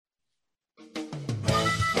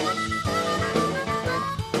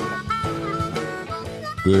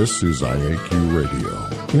This is IAQ Radio,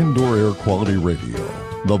 Indoor Air Quality Radio,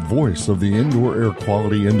 the voice of the indoor air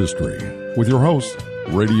quality industry, with your hosts,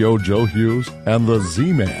 Radio Joe Hughes and the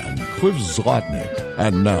Z-Man, Cliff Zlotnick.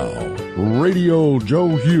 And now, Radio Joe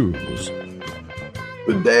Hughes.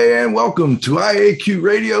 Good day and welcome to IAQ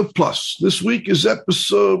Radio Plus. This week is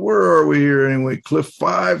episode, where are we here anyway, Cliff?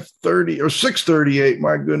 530 or 638,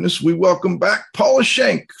 my goodness. We welcome back Paula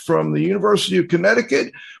Schenk from the University of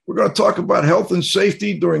Connecticut. We're going to talk about health and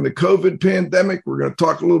safety during the COVID pandemic. We're going to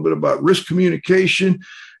talk a little bit about risk communication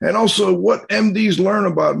and also what MDs learn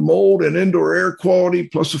about mold and indoor air quality,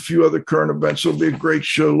 plus a few other current events. It'll be a great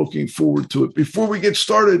show. Looking forward to it. Before we get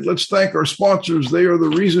started, let's thank our sponsors. They are the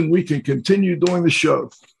reason we can continue doing the show.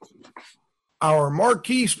 Our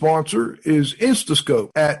marquee sponsor is Instascope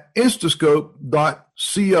at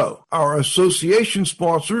instascope.co. Our association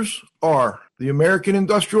sponsors are the American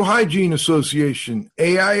Industrial Hygiene Association,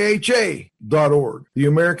 AIHA.org, the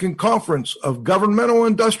American Conference of Governmental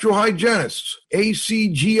Industrial Hygienists,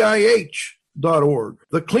 ACGIH.org,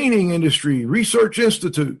 the Cleaning Industry Research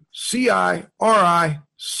Institute, CIRI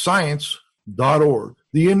Science.org,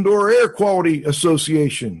 the Indoor Air Quality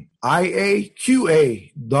Association,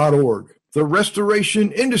 IAQA.org, the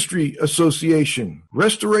Restoration Industry Association,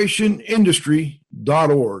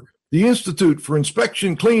 restorationindustry.org, the Institute for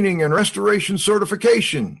Inspection, Cleaning, and Restoration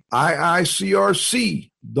Certification, IICRC.org.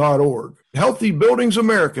 Healthy Buildings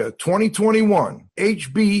America 2021,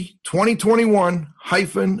 HB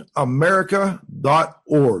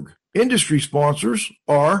 2021-America.org. Industry sponsors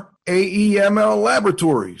are AEML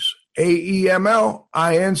Laboratories,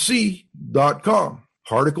 AEMLINC.com.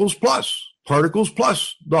 Particles Plus,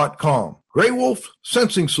 ParticlesPlus.com. Gray Wolf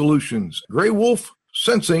Sensing Solutions,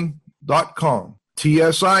 GrayWolfSensing.com.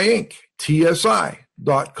 TSI Inc.,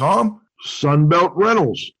 TSI.com. Sunbelt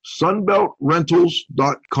Rentals,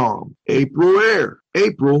 SunbeltRentals.com. April Air,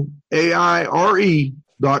 April,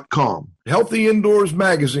 AIRE.com. Healthy Indoors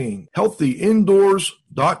Magazine,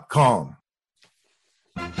 HealthyIndoors.com.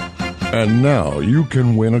 And now you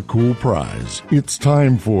can win a cool prize. It's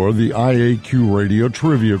time for the IAQ Radio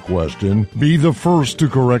Trivia question. Be the first to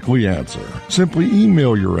correctly answer. Simply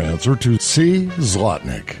email your answer to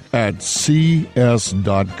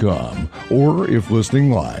czlotnick@cs.com. Or if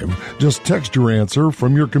listening live, just text your answer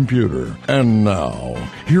from your computer. And now,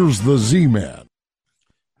 here's the Z-Man.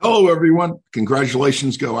 Hello, everyone.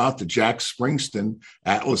 Congratulations go out to Jack Springston,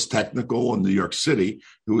 Atlas Technical in New York City,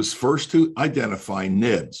 who was first to identify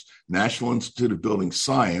NIBS, National Institute of Building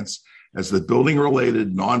Science, as the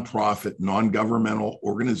building-related nonprofit, non-governmental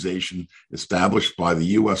organization established by the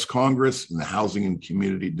U.S. Congress in the Housing and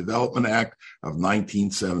Community Development Act of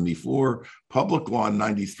 1974, Public Law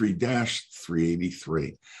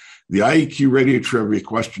 93-383. The IAQ Radio Trivia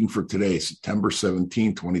question for today, September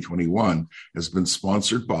 17, 2021, has been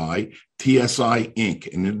sponsored by TSI Inc.,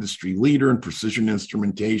 an industry leader in precision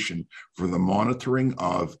instrumentation for the monitoring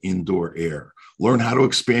of indoor air. Learn how to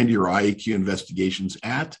expand your IAQ investigations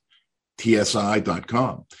at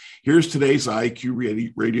TSI.com. Here's today's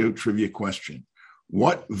IAQ Radio Trivia question.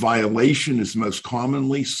 What violation is most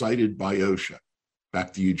commonly cited by OSHA?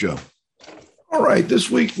 Back to you, Joe. All right, this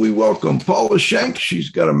week we welcome Paula Schenk. She's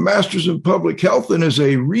got a master's in public health and is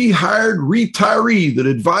a rehired retiree that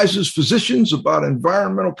advises physicians about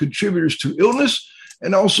environmental contributors to illness,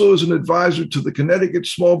 and also is an advisor to the Connecticut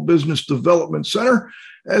Small Business Development Center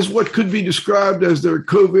as what could be described as their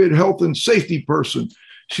COVID health and safety person.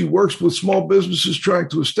 She works with small businesses trying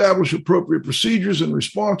to establish appropriate procedures and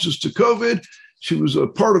responses to COVID. She was a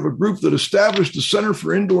part of a group that established the Center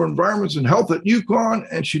for Indoor Environments and Health at UConn,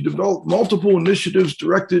 and she developed multiple initiatives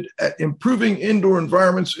directed at improving indoor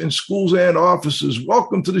environments in schools and offices.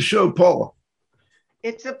 Welcome to the show, Paula.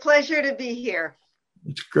 It's a pleasure to be here.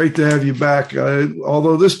 It's great to have you back.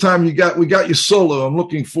 Although this time we got you solo. I'm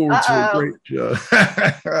looking forward to a great show.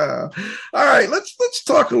 All right, let's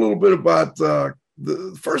talk a little bit about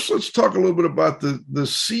let's talk a little bit about the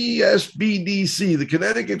CSBDC, the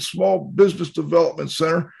Connecticut Small Business Development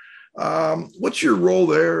Center. What's your role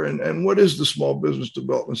there, and what is the Small Business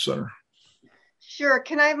Development Center? Sure.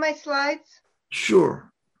 Can I have my slides?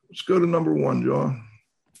 Sure. Let's go to number 1, John.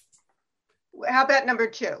 How about number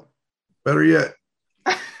 2? Better yet.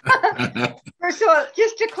 First of all,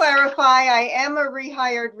 just to clarify, I am a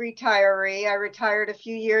rehired retiree. I retired a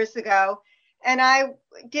few years ago. And I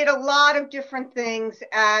did a lot of different things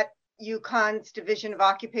at UConn's Division of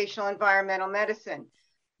Occupational Environmental Medicine.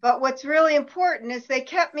 But what's really important is they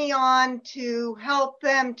kept me on to help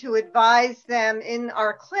them, to advise them in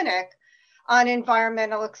our clinic on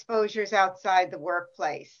environmental exposures outside the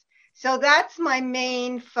workplace. So that's my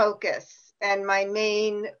main focus. and my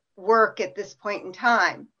main work at this point in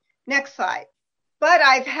time. Next slide. But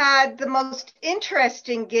I've had the most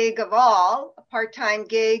interesting gig of all, a part-time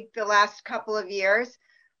gig the last couple of years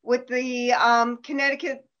with the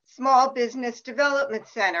Connecticut Small Business Development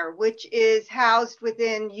Center, which is housed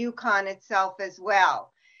within UConn itself as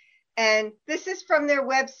well. And this is from their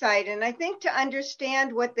website. And I think to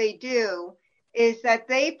understand what they do is that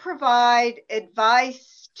they provide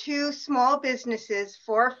advice to small businesses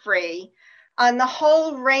for free on the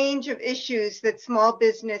whole range of issues that small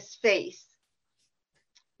business face.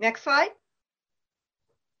 Next slide.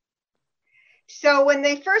 So when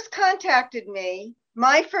they first contacted me,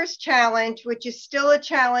 my first challenge, which is still a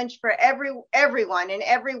challenge for everyone and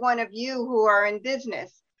every one of you who are in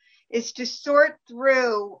business, is to sort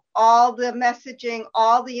through all the messaging,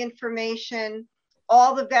 all the information,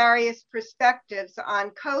 all the various perspectives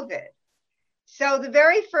on COVID. So the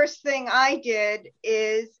very first thing I did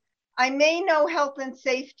is I may know health and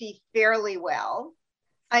safety fairly well.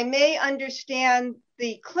 I may understand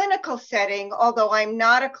the clinical setting, although I'm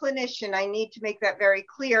not a clinician. I need to make that very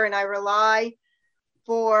clear, and I rely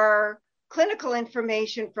for clinical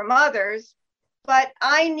information from others. But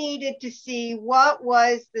I needed to see what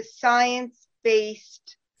was the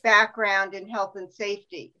science-based background in health and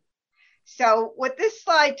safety. So what this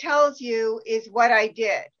slide tells you is what I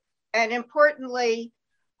did. And importantly,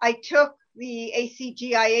 I took the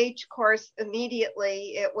ACGIH course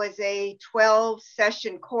immediately. It was a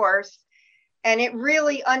 12-session course, and it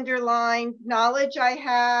really underlined knowledge I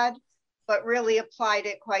had, but really applied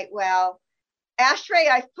it quite well. ASHRAE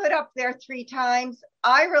I've put up there 3 times.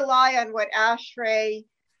 I rely on what ASHRAE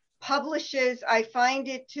publishes. I find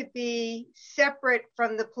it to be separate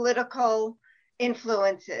from the political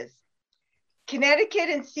influences. Connecticut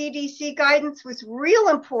and CDC guidance was real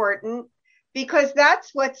important because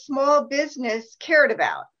that's what small business cared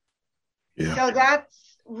about. Yeah. So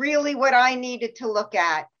that's really what I needed to look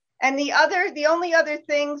at. And the only other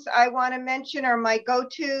things I want to mention are my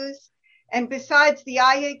go-tos. And besides the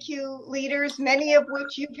IAQ leaders, many of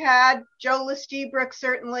which you've had, Joe Lestebrook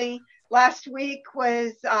certainly last week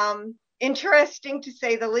was interesting to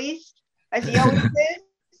say the least, as he always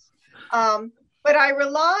is. But I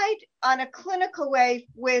relied on a clinical way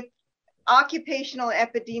with occupational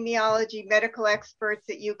epidemiology medical experts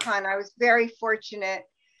at UConn. I was very fortunate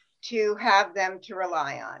to have them to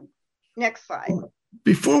rely on. Next slide.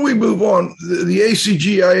 Before we move on, the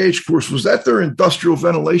ACGIH course, was that their industrial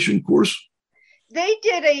ventilation course? They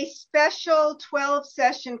did a special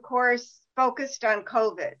 12-session course focused on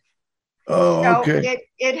COVID. Oh, okay. So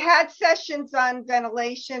it had sessions on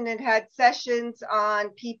ventilation. It had sessions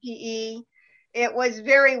on PPE. It was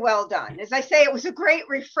very well done. As I say, it was a great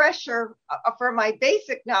refresher for my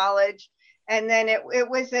basic knowledge. And then it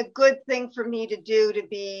was a good thing for me to do to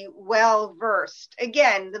be well versed.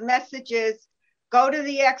 Again, the message is go to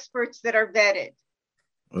the experts that are vetted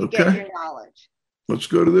to get your knowledge. Let's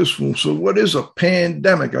go to this one. So what is a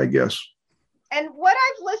pandemic, I guess? And what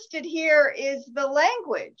I've listed here is the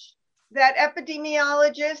language that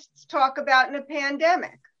epidemiologists talk about in a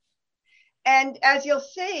pandemic. And as you'll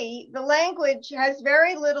see, the language has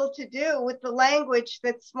very little to do with the language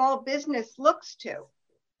that small business looks to.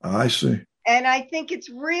 I see. And I think it's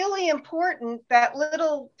really important, that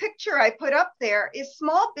little picture I put up there is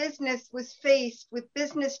small business was faced with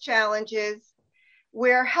business challenges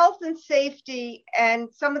where health and safety and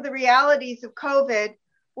some of the realities of COVID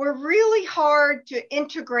were really hard to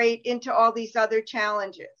integrate into all these other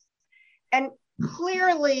challenges. And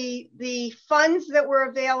clearly the funds that were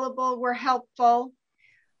available were helpful.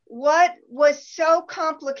 What was so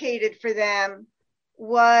complicated for them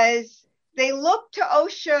was they looked to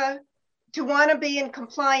OSHA to want to be in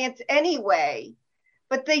compliance anyway,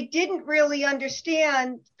 but they didn't really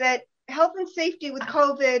understand that health and safety with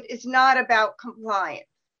COVID is not about compliance.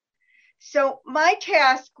 So my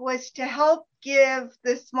task was to help give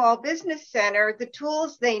the Small Business Center the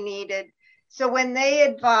tools they needed, so when they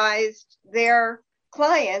advised their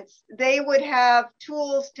clients, they would have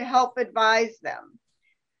tools to help advise them.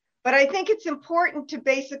 But I think it's important to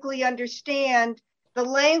basically understand the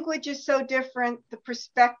language is so different, the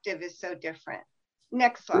perspective is so different.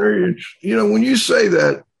 Next slide. Very interesting. When you say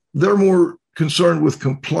that they're more concerned with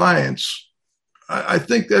compliance, I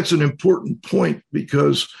think that's an important point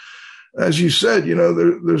because, as you said,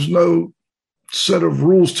 there's no set of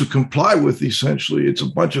rules to comply with, essentially. It's a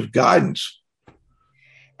bunch of guidance.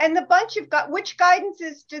 And the bunch of which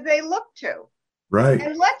guidances do they look to? Right.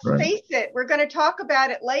 And let's face it, we're going to talk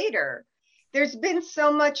about it later. There's been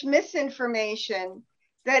so much misinformation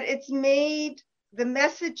that it's made the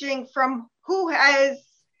messaging from who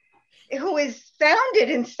is founded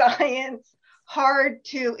in science hard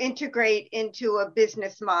to integrate into a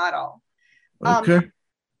business model. Okay.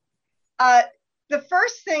 The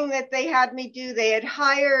first thing that they had me do, they had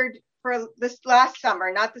hired for this last summer,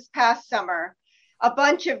 not this past summer, a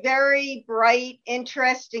bunch of very bright,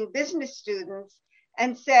 interesting business students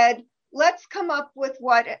and said, let's come up with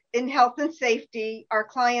what in health and safety our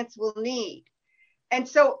clients will need. And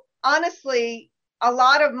so honestly, a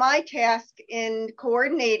lot of my task in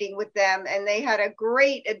coordinating with them, and they had a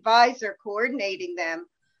great advisor coordinating them,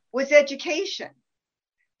 was education,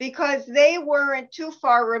 because they weren't too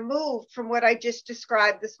far removed from what I just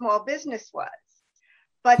described the small business was.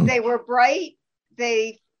 But they were bright,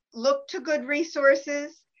 they looked to good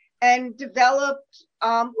resources, and developed,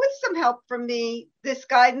 with some help from me, this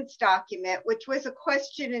guidance document, which was a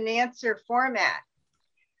question and answer format.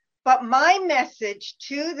 But my message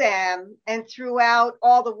to them and throughout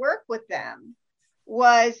all the work with them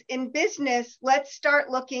was, in business, let's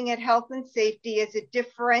start looking at health and safety as a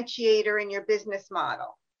differentiator in your business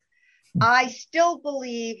model. I still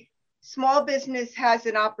believe small business has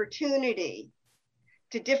an opportunity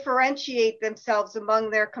to differentiate themselves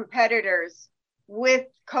among their competitors with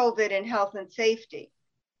COVID and health and safety.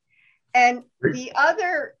 And the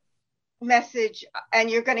other message,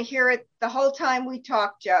 and you're going to hear it the whole time we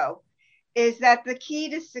talk, Joe, is that the key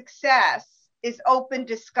to success is open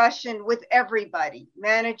discussion with everybody,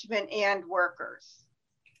 management and workers.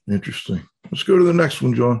 Interesting. Let's go to the next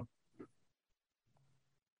one, John.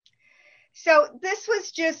 So this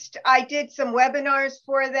was just, I did some webinars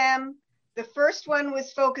for them. The first one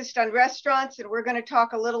was focused on restaurants, and we're going to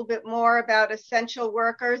talk a little bit more about essential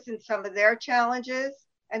workers and some of their challenges.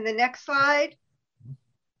 And the next slide.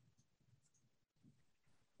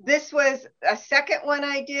 This was a second one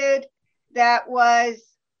I did that was,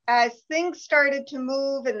 as things started to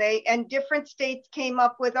move and different states came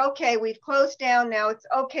up with, okay, we've closed down now, it's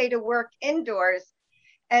okay to work indoors.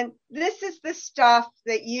 And this is the stuff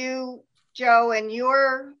that you, Joe, and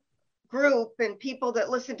your group and people that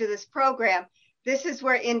listen to this program, this is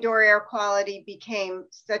where indoor air quality became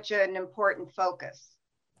such an important focus.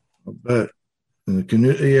 I bet.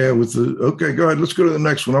 Okay, go ahead. Let's go to the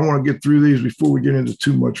next one. I want to get through these before we get into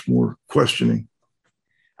too much more questioning.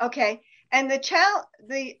 Okay. And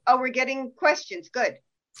we're getting questions. Good.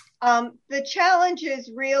 The challenge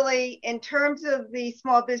is really in terms of the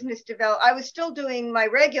small business development. I was still doing my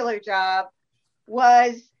regular job,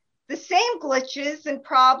 was the same glitches and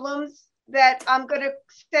problems that I'm going to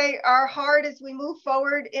say are hard as we move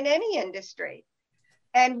forward in any industry.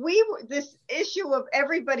 And this issue of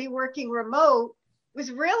everybody working remote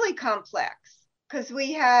was really complex because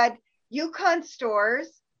we had Yukon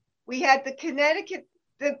stores, we had the Connecticut,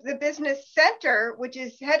 the business center, which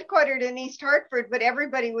is headquartered in East Hartford, but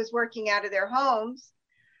everybody was working out of their homes.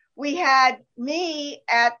 We had me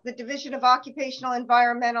at the Division of Occupational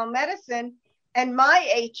Environmental Medicine and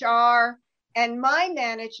my HR and my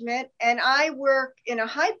management, and I work in a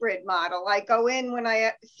hybrid model. I go in when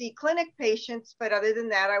I see clinic patients, but other than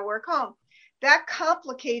that, I work home. That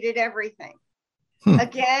complicated everything.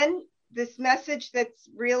 Again, this message that's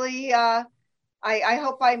really, I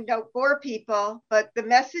hope I don't bore people, but the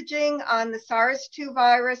messaging on the SARS-2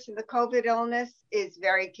 virus and the COVID illness is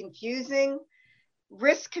very confusing.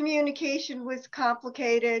 Risk communication was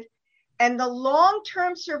complicated. And the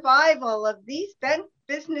long-term survival of these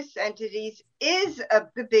business entities is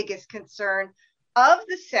the biggest concern of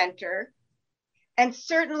the center, and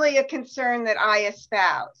certainly a concern that I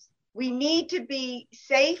espouse. We need to be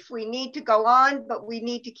safe, we need to go on, but we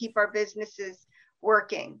need to keep our businesses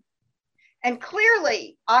working. And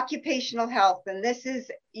clearly, occupational health, and this is,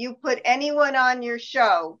 you put anyone on your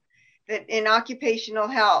show that in occupational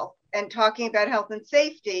health and talking about health and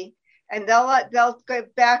safety, and they'll go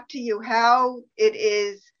back to you how it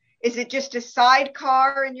is. Is it just a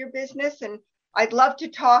sidecar in your business? And I'd love to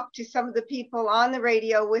talk to some of the people on the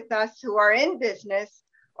radio with us who are in business,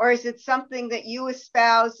 or is it something that you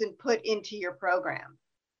espouse and put into your program?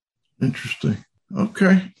 Interesting.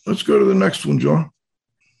 Okay, let's go to the next one, John.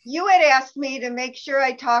 You had asked me to make sure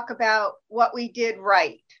I talk about what we did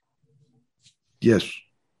right. Yes.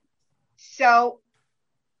 So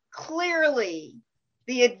clearly,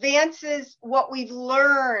 the advances, what we've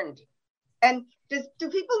learned, and do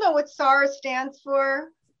people know what SARS stands for?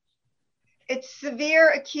 It's severe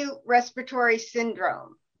acute respiratory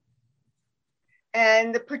syndrome.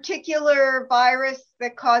 And the particular virus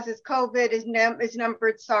that causes COVID is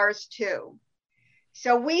numbered SARS-2.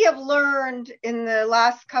 So we have learned in the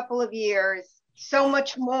last couple of years so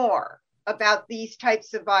much more about these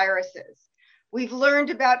types of viruses. We've learned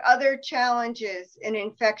about other challenges in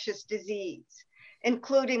infectious disease,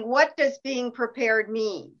 including what does being prepared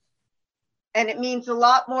mean? and it means a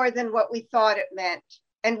lot more than what we thought it meant.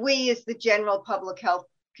 And we as the general public health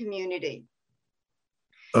community.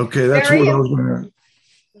 Okay, that's what I was going to.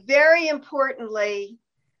 Very importantly,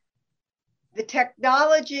 the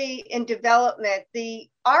technology in development, the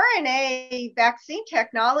RNA vaccine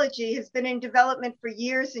technology has been in development for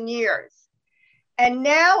years and years. And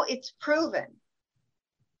now it's proven.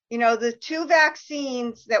 You know, the two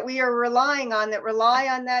vaccines that we are relying on that rely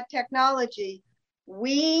on that technology,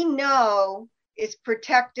 we know is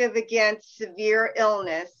protective against severe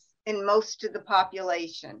illness in most of the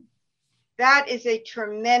population. That is a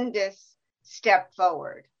tremendous step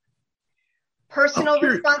forward. Personal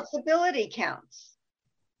responsibility counts.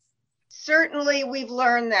 Certainly, we've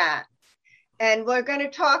learned that. And we're going to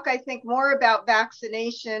talk, I think, more about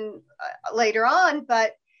vaccination later on,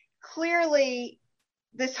 but clearly,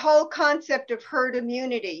 this whole concept of herd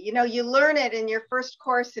immunity, you know, you learn it in your first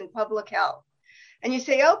course in public health. And you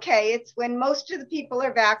say, okay, it's when most of the people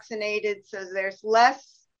are vaccinated, so there's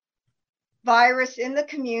less virus in the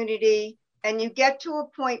community, and you get to a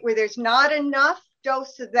point where there's not enough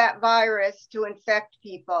dose of that virus to infect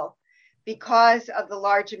people because of the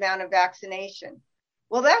large amount of vaccination.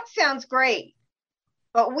 Well, that sounds great,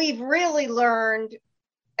 but we've really learned,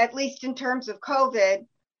 at least in terms of COVID,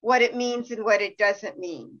 what it means and what it doesn't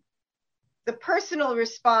mean. The personal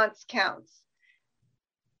response counts.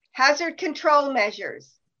 Hazard control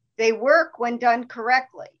measures, they work when done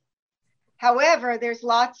correctly. However, there's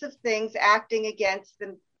lots of things acting against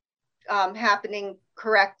them happening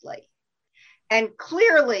correctly. And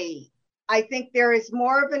clearly, I think there is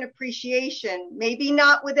more of an appreciation, maybe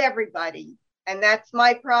not with everybody, and that's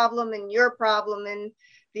my problem and your problem in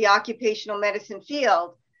the occupational medicine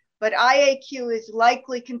field, but IAQ is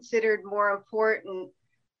likely considered more important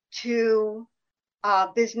to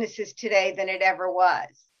businesses today than it ever was.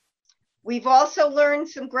 We've also learned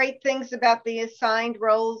some great things about the assigned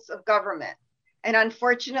roles of government. And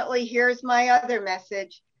unfortunately, here's my other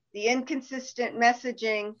message. The inconsistent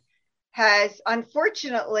messaging has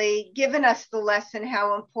unfortunately given us the lesson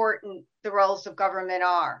how important the roles of government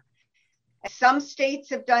are. Some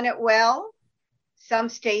states have done it well. Some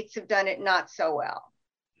states have done it not so well.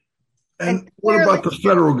 And what about the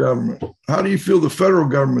federal government? How do you feel the federal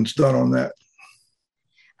government's done on that?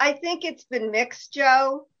 I think it's been mixed,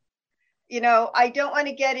 Joe. You know, I don't want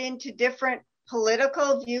to get into different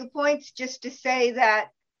political viewpoints, just to say that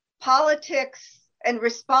politics and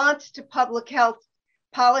response to public health,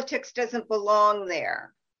 politics doesn't belong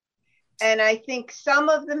there. And I think some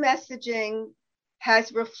of the messaging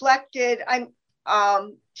has reflected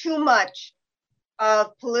too much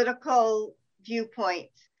of political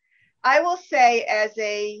viewpoints. I will say, as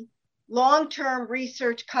a long-term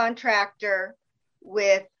research contractor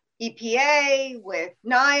with EPA, with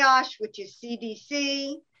NIOSH, which is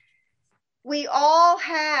CDC, we all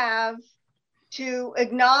have to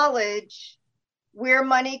acknowledge where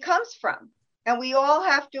money comes from. And we all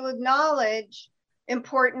have to acknowledge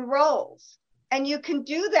important roles. And you can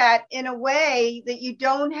do that in a way that you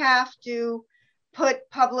don't have to put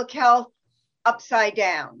public health upside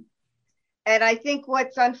down. And I think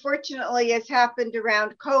what's unfortunately has happened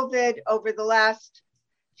around COVID over the last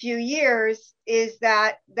few years is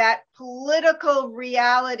that political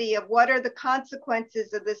reality of what are the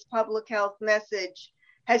consequences of this public health message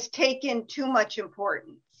has taken too much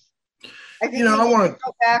importance. I think I want to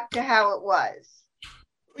go back to how it was.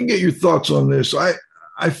 Let me get your thoughts on this.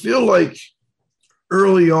 I feel like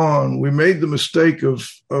early on we made the mistake of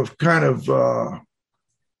kind of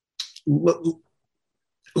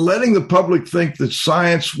letting the public think that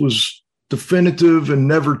science was definitive and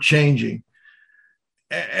never changing.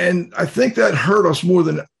 And I think that hurt us more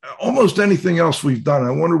than almost anything else we've done.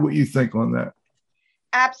 I wonder what you think on that.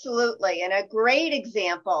 Absolutely. And a great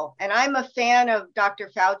example, and I'm a fan of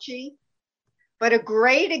Dr. Fauci, but a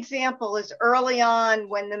great example is early on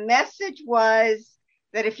when the message was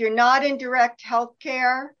that if you're not in direct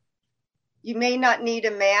healthcare, you may not need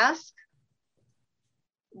a mask.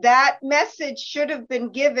 That message should have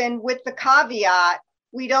been given with the caveat,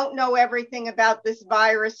 we don't know everything about this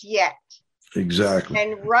virus yet. Exactly.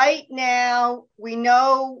 And right now, we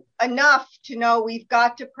know enough to know we've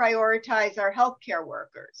got to prioritize our healthcare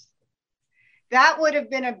workers. That would have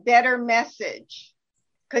been a better message,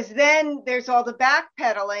 because then there's all the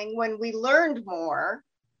backpedaling when we learned more.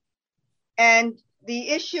 And the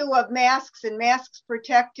issue of masks and masks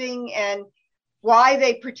protecting and why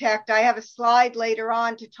they protect, I have a slide later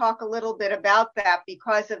on to talk a little bit about that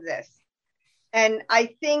because of this. And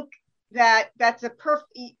I think that's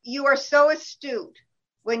you are so astute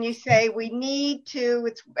when you say we need to,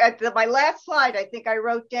 it's at my last slide, I think I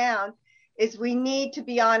wrote down, is we need to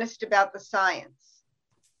be honest about the science.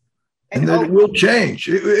 And that it will change.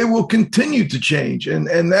 It will continue to change. And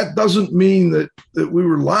that doesn't mean that we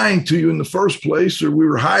were lying to you in the first place or we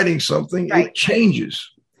were hiding something. Right. It changes.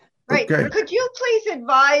 Right. Okay. Could you please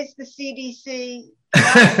advise the CDC?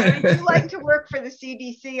 Would you like to work for the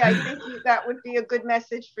CDC? I think that would be a good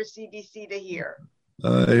message for CDC to hear.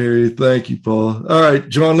 I hear you. Thank you, Paula. All right,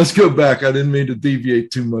 John, let's go back. I didn't mean to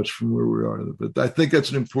deviate too much from where we are, but I think that's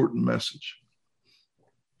an important message.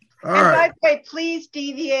 All right. By the way, please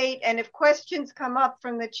deviate. And if questions come up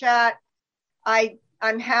from the chat,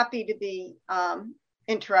 I'm happy to be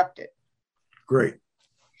interrupted. Great.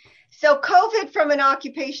 So COVID from an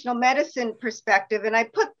occupational medicine perspective, and I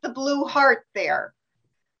put the blue heart there.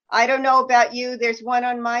 I don't know about you. There's one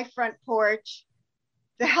on my front porch.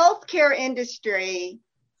 The healthcare industry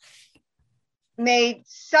made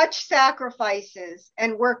such sacrifices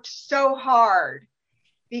and worked so hard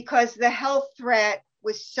because the health threat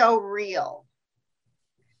was so real.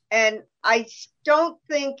 And I don't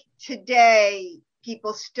think today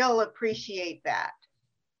people still appreciate that.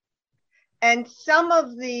 And some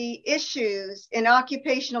of the issues in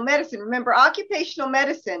occupational medicine, remember, occupational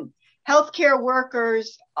medicine, healthcare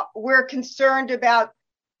workers were concerned about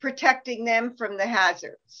protecting them from the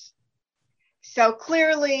hazards. So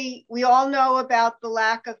clearly, we all know about the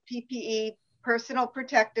lack of PPE, personal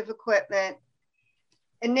protective equipment,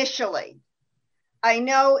 initially. I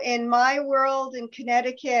know in my world in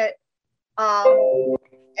Connecticut,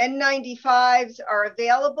 N95s are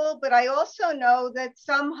available, but I also know that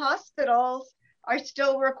some hospitals are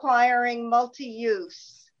still requiring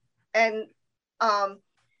multi-use, and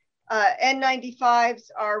N95s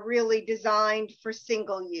are really designed for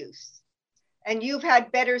single use. And you've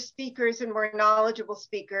had better speakers and more knowledgeable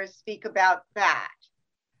speakers speak about that.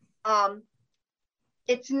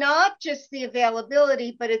 It's not just the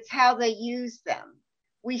availability, but it's how they use them.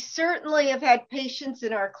 We certainly have had patients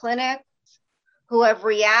in our clinics who have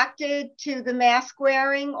reacted to the mask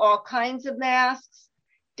wearing, all kinds of masks,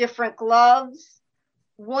 different gloves.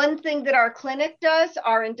 One thing that our clinic does,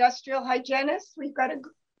 our industrial hygienist, we've got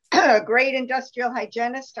a great industrial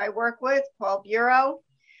hygienist I work with, Paul Bureau.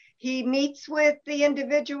 He meets with the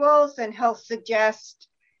individuals and he'll suggest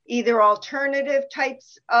either alternative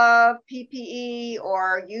types of PPE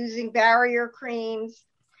or using barrier creams.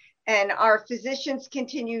 And our physicians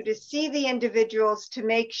continue to see the individuals to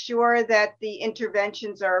make sure that the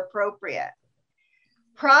interventions are appropriate.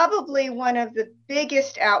 Probably one of the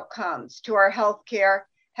biggest outcomes to our healthcare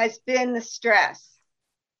has been the stress.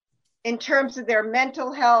 In terms of their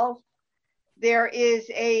mental health, there is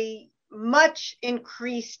a much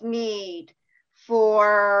increased need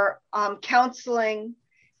for counseling,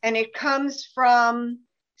 and it comes from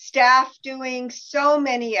staff doing so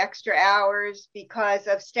many extra hours because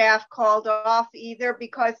of staff called off, either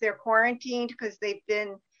because they're quarantined, because they've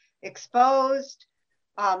been exposed,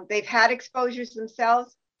 they've had exposures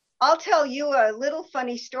themselves. I'll tell you a little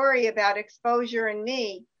funny story about exposure and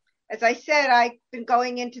me. As I said, I've been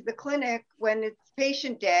going into the clinic when it's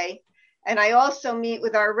patient day, and I also meet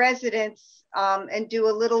with our residents and do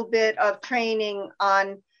a little bit of training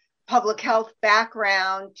on public health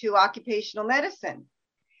background to occupational medicine.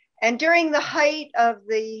 And during the height of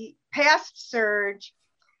the past surge,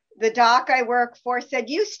 the doc I work for said,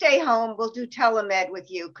 "You stay home, we'll do telemed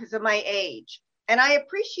with you," because of my age. And I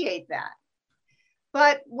appreciate that.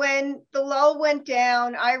 But when the lull went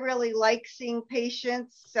down, I really like seeing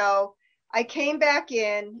patients. So I came back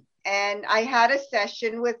in and I had a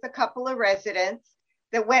session with a couple of residents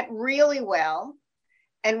that went really well.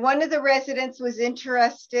 And one of the residents was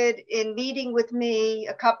interested in meeting with me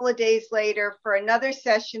a couple of days later for another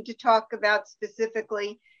session to talk about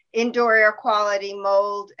specifically indoor air quality,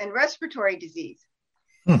 mold, and respiratory disease.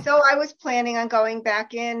 So I was planning on going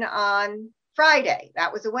back in on Friday.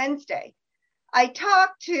 That was a Wednesday. I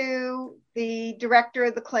talked to the director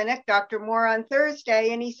of the clinic, Dr. Moore, on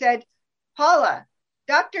Thursday, and he said, "Paula,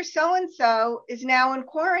 Dr. So-and-so is now in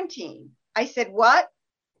quarantine." I said, "What?"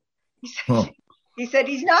 He said,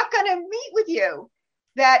 "He's not going to meet with you."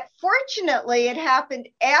 That fortunately it happened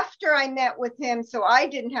after I met with him, so I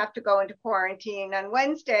didn't have to go into quarantine on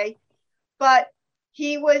Wednesday. But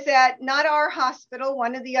he was at not our hospital,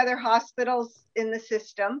 one of the other hospitals in the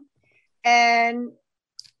system, and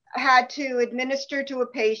had to administer to a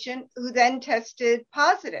patient who then tested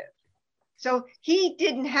positive. So he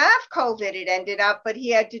didn't have COVID, it ended up, but he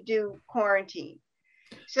had to do quarantine.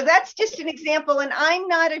 So that's just an example. And I'm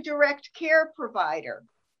not a direct care provider.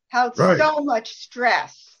 How so much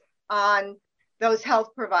stress on those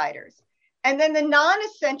health providers. And then the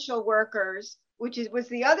non-essential workers, which was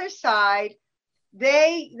the other side,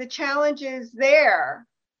 the challenges there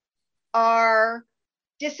are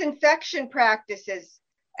disinfection practices.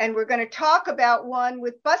 And we're going to talk about one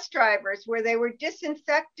with bus drivers where they were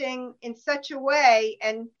disinfecting in such a way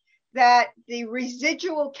and that the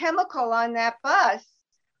residual chemical on that bus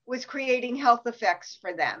was creating health effects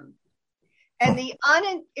for them. And the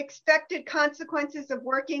unexpected consequences of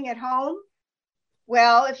working at home,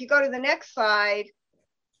 well, if you go to the next slide,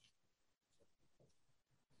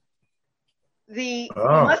 the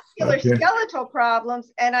musculoskeletal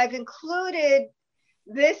problems, and I've included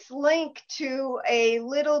this link to a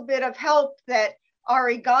little bit of help that our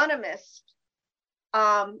ergonomist,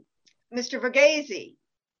 Mr. Verghese,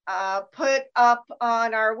 put up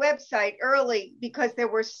on our website early because there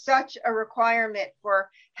was such a requirement for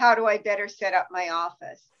how do I better set up my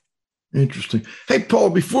office. Interesting. Hey, Paul,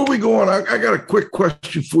 before we go on, I got a quick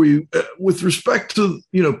question for you. With respect to,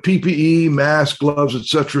 PPE, masks, gloves, et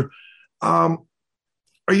cetera, are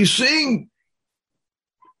you seeing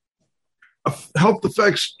health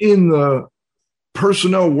effects in the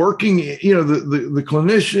personnel working, the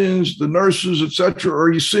clinicians, the nurses, et cetera? Or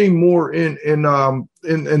are you seeing more in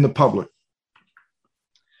the public?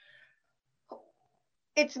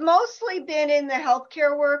 It's mostly been in the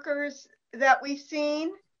healthcare workers that we've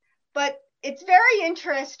seen, but it's very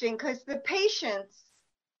interesting because the patients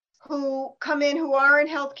who come in who aren't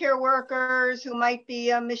healthcare workers, who might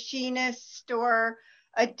be a machinist or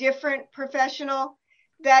a different professional,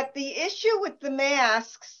 that the issue with the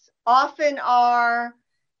masks often are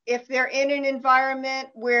if they're in an environment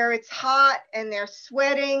where it's hot and they're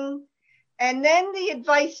sweating. And then the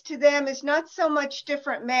advice to them is not so much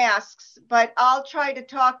different masks, but I'll try to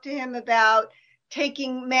talk to him about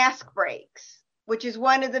taking mask breaks, which is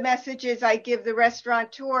one of the messages I give the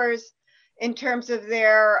restaurateurs in terms of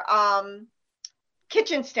their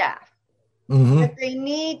kitchen staff. Mm-hmm. That they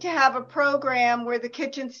need to have a program where the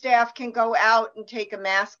kitchen staff can go out and take a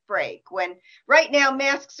mask break, when right now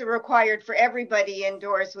masks are required for everybody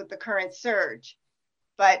indoors with the current surge,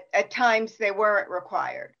 but at times they weren't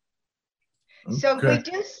required. Okay. So we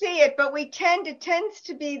do see it, but it tends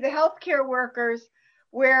to be the healthcare workers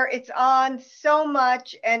where it's on so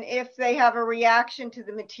much, and if they have a reaction to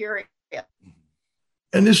the material.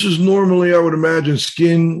 And this is normally, I would imagine,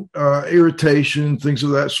 skin irritation, things of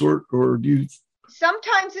that sort, or do you?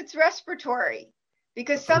 Sometimes it's respiratory,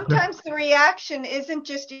 because sometimes the reaction isn't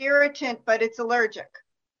just irritant, but it's allergic.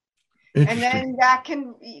 And then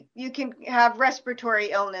you can have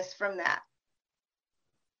respiratory illness from that.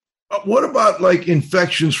 What about like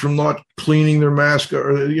infections from not cleaning their mask,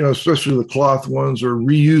 or especially the cloth ones, or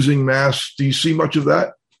reusing masks? Do you see much of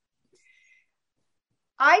that?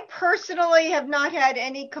 I personally have not had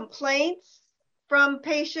any complaints from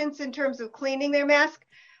patients in terms of cleaning their mask.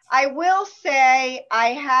 I will say I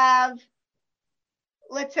have,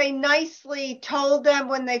 let's say, nicely told them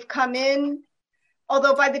when they've come in,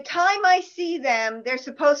 although by the time I see them, they're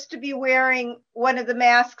supposed to be wearing one of the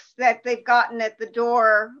masks that they've gotten at the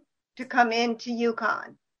door to come into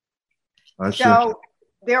UConn. So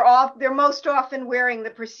they're most often wearing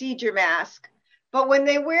the procedure mask. But when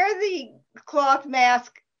they wear the cloth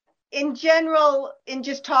mask, in general, in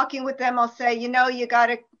just talking with them, I'll say, you got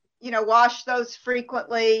to, wash those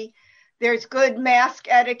frequently. There's good mask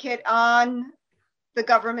etiquette on the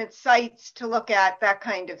government sites to look at, that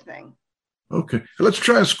kind of thing. Okay. Let's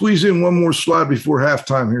try and squeeze in one more slide before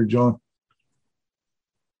halftime here, John.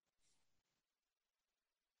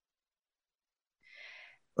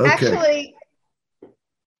 Okay.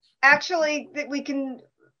 Actually, we can.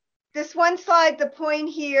 This one slide, the point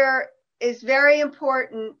here is very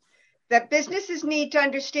important, that businesses need to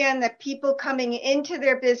understand that people coming into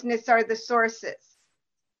their business are the sources.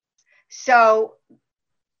 So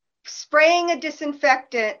spraying a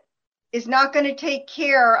disinfectant is not going to take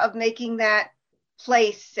care of making that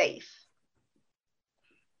place safe.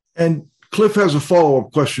 And Cliff has a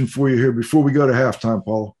follow-up question for you here before we go to halftime,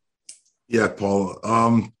 Paula. Yeah, Paul.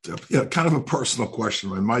 Kind of a personal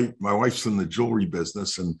question. My wife's in the jewelry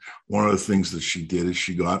business, and one of the things that she did is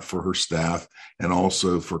she got for her staff and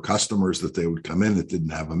also for customers that they would come in that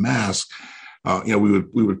didn't have a mask.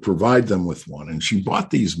 We would provide them with one, and she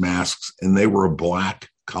bought these masks, and they were a black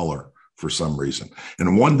color for some reason.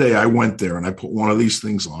 And one day I went there and I put one of these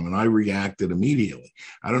things on, and I reacted immediately.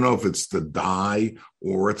 I don't know if it's the dye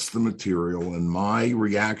or it's the material, and my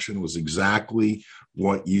reaction was exactly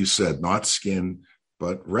what you said, not skin,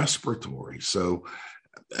 but respiratory. So,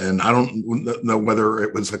 and I don't know whether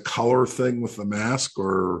it was a color thing with the mask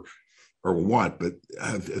or what, but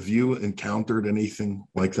have you encountered anything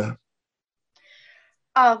like that?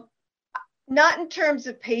 Not in terms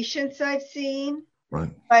of patients I've seen. Right.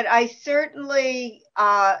 But I certainly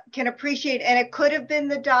can appreciate, and it could have been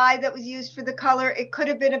the dye that was used for the color. It could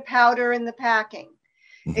have been a powder in the packing.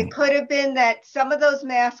 Mm-hmm. It could have been that some of those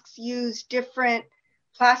masks use different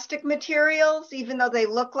plastic materials, even though they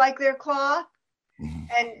look like they're cloth. Mm-hmm.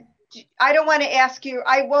 And I don't want to ask you,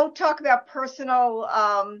 I won't talk about personal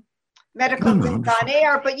medical things on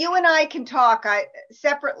air, but you and I can talk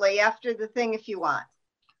separately after the thing if you want.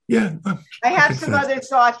 Yeah. I have some other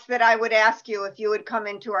thoughts that I would ask you if you would come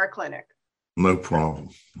into our clinic. No problem.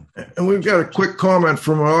 And we've got a quick comment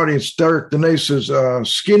from our audience. Derek Dene says,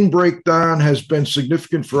 skin breakdown has been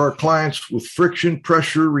significant for our clients with friction,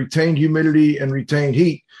 pressure, retained humidity, and retained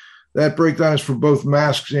heat. That breakdown is for both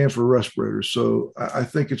masks and for respirators. So I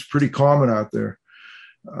think it's pretty common out there.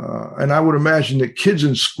 And I would imagine that kids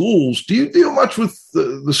in schools, do you deal much with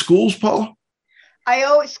the schools, Paula?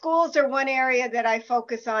 Schools are one area that I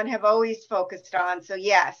focus on, have always focused on. So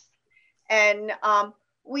yes. And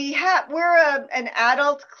we're an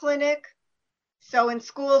adult clinic. So in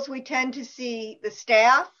schools, we tend to see the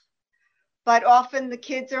staff, but often the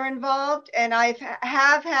kids are involved. And I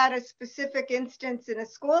have had a specific instance in a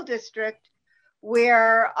school district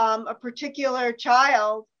where a particular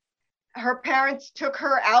child, her parents took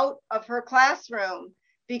her out of her classroom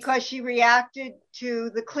because she reacted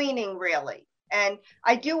to the cleaning, really. And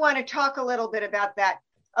I do want to talk a little bit about that.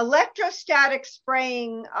 Electrostatic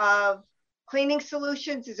spraying of cleaning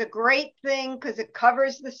solutions is a great thing because it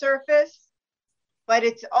covers the surface, but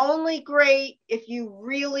it's only great if you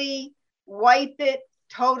really wipe it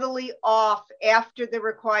totally off after the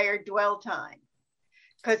required dwell time,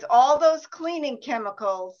 because all those cleaning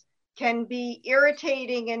chemicals can be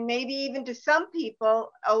irritating and maybe even to some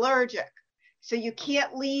people allergic. So you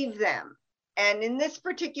can't leave them. And in this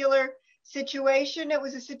particular situation, it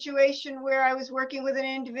was a situation where I was working with an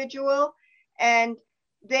individual and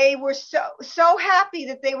they were so happy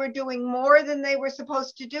that they were doing more than they were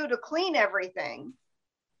supposed to do to clean everything.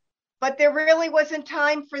 But there really wasn't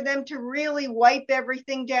time for them to really wipe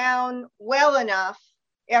everything down well enough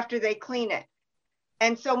after they clean it.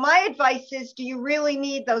 And so my advice is, do you really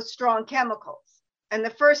need those strong chemicals? And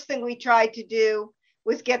the first thing we tried to do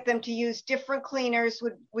was get them to use different cleaners,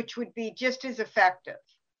 which would be just as effective.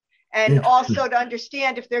 And also to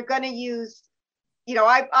understand if they're going to use,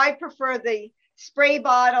 I prefer the spray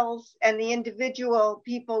bottles and the individual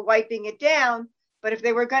people wiping it down. But if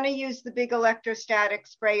they were going to use the big electrostatic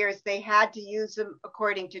sprayers, they had to use them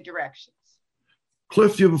according to directions.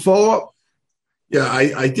 Cliff, do you have a follow-up? Yeah,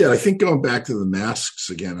 I did. I think going back to the masks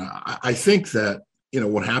again, I think that,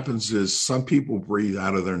 what happens is some people breathe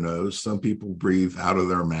out of their nose, some people breathe out of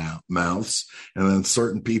their mouths, and then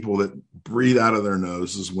certain people that breathe out of their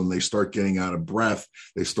noses, when they start getting out of breath,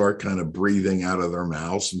 they start kind of breathing out of their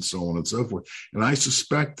mouths and so on and so forth. And I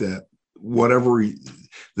suspect that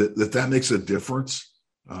that makes a difference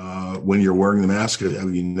when you're wearing the mask.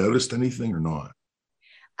 Have you noticed anything or not?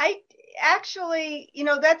 I actually,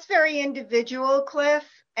 that's very individual, Cliff,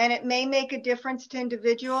 and it may make a difference to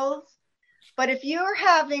individuals. But if you're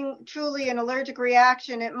having truly an allergic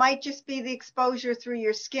reaction, it might just be the exposure through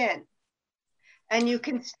your skin, and you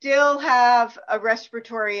can still have a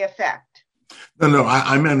respiratory effect. No,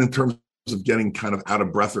 I meant in terms of getting kind of out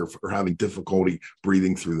of breath or having difficulty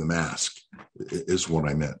breathing through the mask is what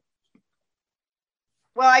I meant.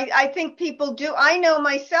 Well, I think people do. I know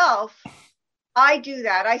myself, I do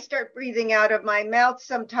that. I start breathing out of my mouth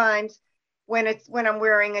sometimes when I'm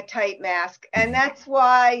wearing a tight mask. And that's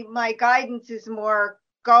why my guidance is more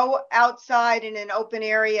go outside in an open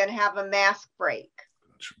area and have a mask break.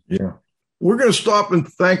 Yeah. We're going to stop and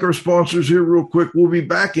thank our sponsors here real quick. We'll be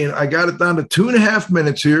back in. I got it down to 2.5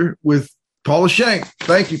 minutes here with Paula Shank.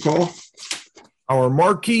 Thank you, Paula. Our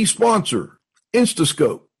marquee sponsor,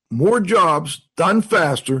 Instascope. More jobs done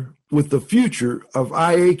faster with the future of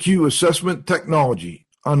IAQ assessment technology.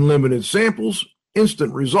 Unlimited samples,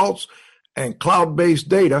 instant results, and cloud-based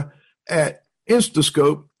data at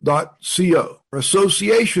instascope.co. Our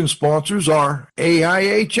association sponsors are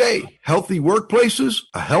AIHA, Healthy Workplaces,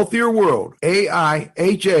 A Healthier World,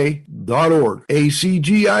 AIHA.org,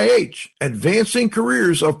 ACGIH, Advancing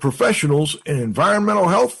Careers of Professionals in Environmental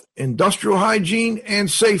Health, Industrial Hygiene, and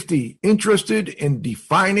Safety, interested in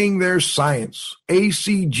defining their science,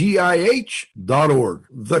 ACGIH.org.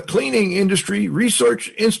 The Cleaning Industry Research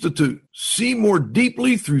Institute, see more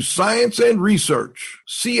deeply through science and research,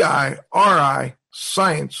 CIRI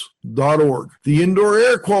Science.org. The Indoor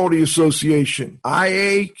Air Quality Association,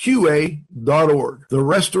 IAQA.org. The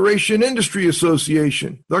Restoration Industry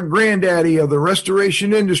Association, the granddaddy of the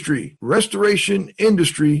restoration industry,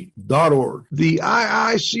 restorationindustry.org. The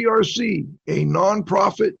IICRC, a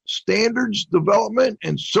nonprofit standards development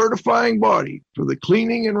and certifying body for the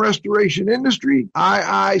cleaning and restoration industry,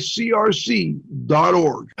 IICRC.org.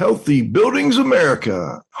 Healthy Buildings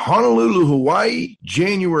America, Honolulu, Hawaii,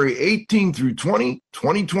 January 18 through 20,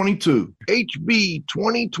 2022. HB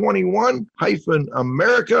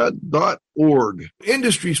 2021-America.org.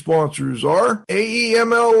 Industry sponsors are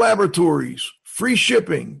AEML Laboratories. Free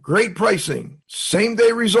shipping, great pricing,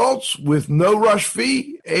 same-day results with no rush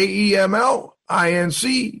fee,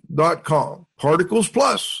 AEMLinc.com. Particles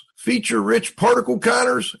Plus, feature-rich particle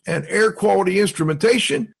counters and air quality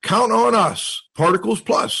instrumentation. Count on us,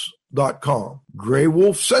 particlesplus.com. Gray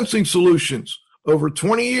Wolf Sensing Solutions, over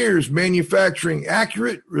 20 years manufacturing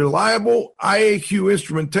accurate, reliable IAQ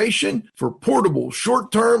instrumentation for portable,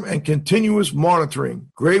 short-term, and continuous monitoring.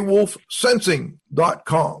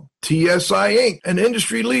 GrayWolfSensing.com. TSI Inc., an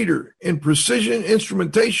industry leader in precision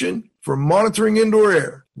instrumentation for monitoring indoor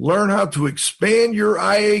air. Learn how to expand your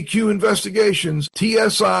IAQ investigations.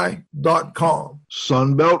 TSI.com.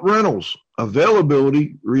 Sunbelt Rentals,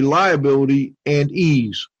 availability, reliability, and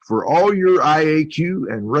ease for all your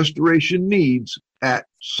IAQ and restoration needs at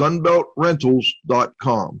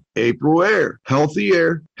sunbeltrentals.com. April Air, healthy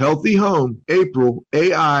home, April,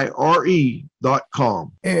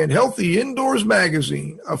 AIRE.com. And Healthy Indoors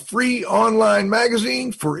Magazine, a free online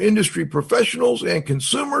magazine for industry professionals and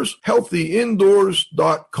consumers,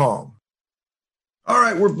 healthyindoors.com. All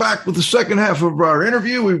right, we're back with the second half of our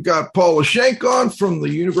interview. We've got Paula Schenk on from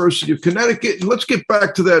the University of Connecticut. And let's get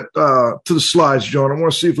back to that, to the slides, John. I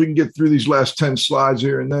want to see if we can get through these last 10 slides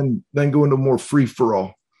here and then go into more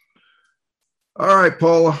free-for-all. All right,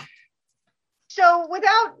 Paula. So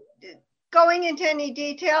without going into any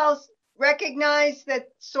details, recognize that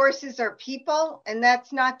sources are people, and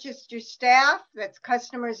that's not just your staff, that's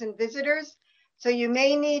customers and visitors. So you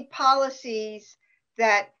may need policies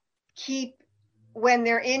that keep, when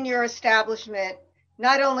they're in your establishment,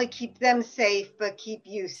 not only keep them safe, but keep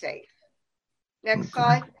you safe. Next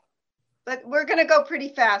slide. But we're going to go pretty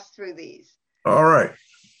fast through these. All right.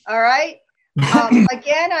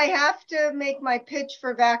 Again, I have to make my pitch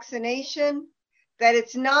for vaccination, that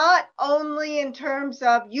it's not only in terms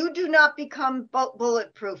of, you do not become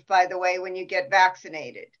bulletproof, by the way, when you get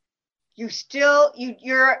vaccinated. You're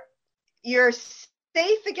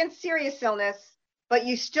safe against serious illness, but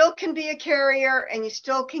you still can be a carrier and you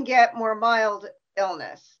still can get more mild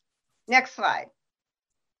illness. Next slide.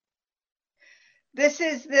 This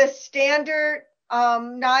is the standard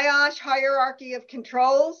NIOSH hierarchy of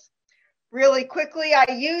controls. Really quickly, I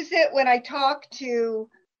use it when I talk to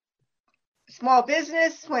small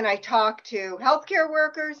business, when I talk to healthcare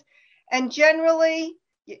workers, and generally,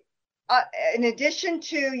 in addition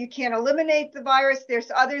to you can't eliminate the virus,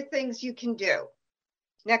 there's other things you can do.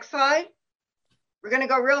 Next slide. We're going to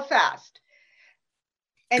go real fast.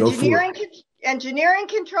 Engineering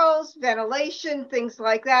controls, ventilation, things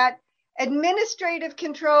like that. Administrative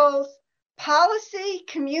controls, policy,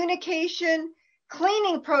 communication,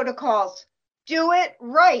 cleaning protocols. Do it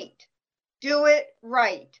right.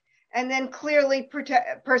 And then clearly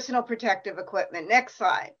personal protective equipment. Next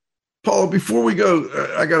slide. Paula, before we go,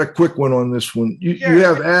 I got a quick one on this one. You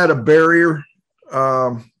have add a barrier.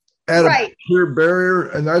 A clear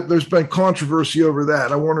barrier, and there's been controversy over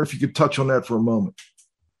that. I wonder if you could touch on that for a moment.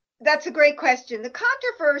 That's a great question. The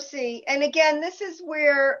controversy, and again, this is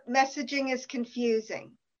where messaging is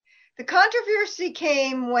confusing. The controversy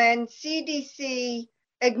came when CDC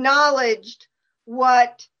acknowledged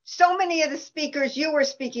what so many of the speakers you were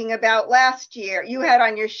speaking about last year, you had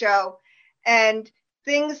on your show, and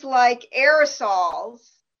things like aerosols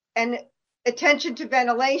and attention to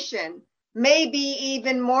ventilation may be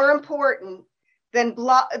even more important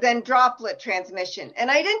than droplet transmission. And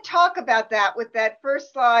I didn't talk about that with that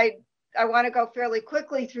first slide. I want to go fairly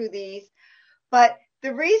quickly through these. But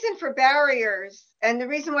the reason for barriers and the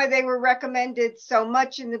reason why they were recommended so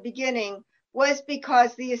much in the beginning was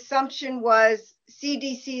because the assumption was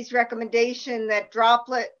CDC's recommendation that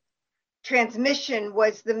droplet transmission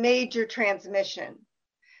was the major transmission.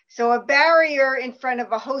 So a barrier in front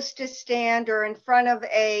of a hostess stand or in front of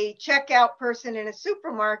a checkout person in a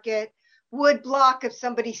supermarket would block if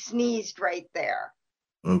somebody sneezed right there.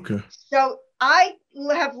 Okay. So I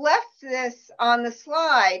have left this on the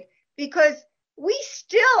slide because we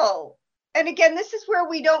still, and again, this is where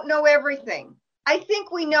we don't know everything. I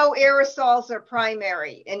think we know aerosols are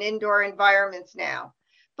primary in indoor environments now.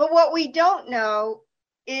 But what we don't know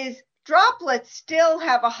is droplets still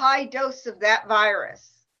have a high dose of that virus.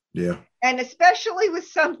 Yeah. And especially with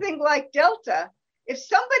something like Delta, if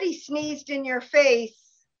somebody sneezed in your face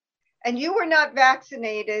and you were not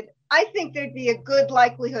vaccinated, I think there'd be a good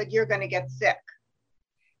likelihood you're going to get sick.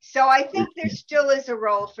 So I think there still is a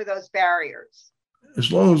role for those barriers.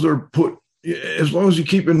 As long as as long as you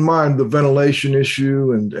keep in mind the ventilation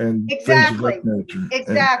issue and exactly, things of that nature.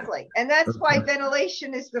 Exactly. And that's why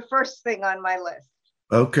ventilation is the first thing on my list.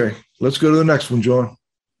 Okay. Let's go to the next one, John.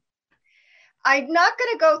 I'm not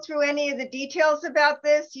going to go through any of the details about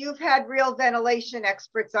this. You've had real ventilation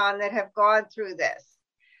experts on that have gone through this.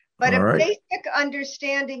 But a basic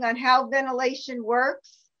understanding on how ventilation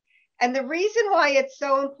works. And the reason why it's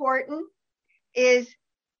so important is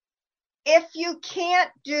if you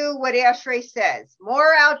can't do what ASHRAE says,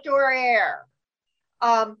 more outdoor air,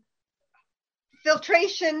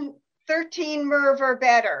 filtration 13 MERV or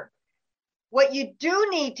better, what you do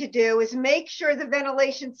need to do is make sure the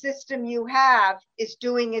ventilation system you have is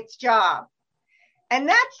doing its job. And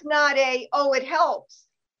that's not it helps.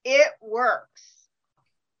 It works.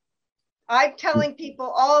 I'm telling people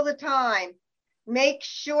all the time, make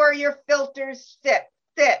sure your filters fit.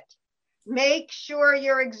 Make sure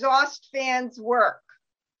your exhaust fans work.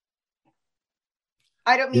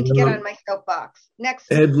 I don't mean to get on my soapbox.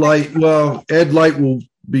 Next. Ed Light will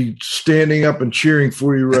be standing up and cheering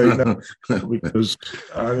for you right now because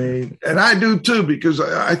and I do too, because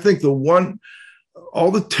I think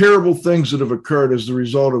all the terrible things that have occurred as the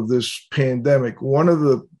result of this pandemic, one of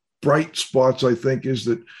the bright spots I think is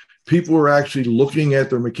that people are actually looking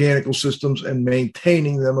at their mechanical systems and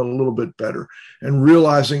maintaining them a little bit better and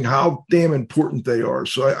realizing how damn important they are.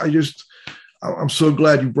 So I'm so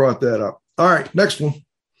glad you brought that up. All right, next one.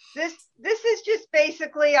 This is just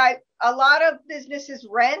basically a lot of businesses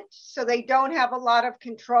rent, so they don't have a lot of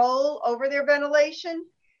control over their ventilation.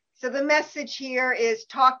 So the message here is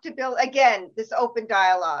talk to Bill, again, this open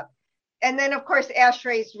dialogue. And then, of course,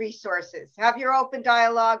 ASHRAE's resources. Have your open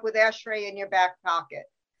dialogue with ASHRAE in your back pocket.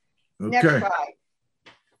 Okay. Next slide.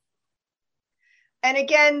 And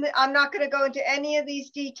again, I'm not going to go into any of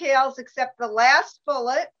these details except the last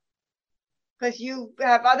bullet, because you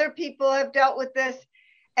have other people have dealt with this.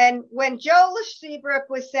 And when Joe Seabrook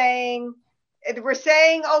was saying, we're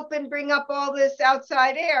saying open, bring up all this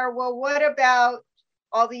outside air. Well, what about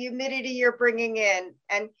all the humidity you're bringing in?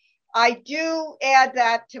 And I do add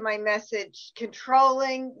that to my message.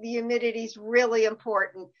 Controlling the humidity is really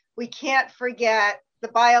important. We can't forget the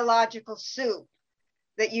biological soup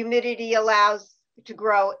that humidity allows to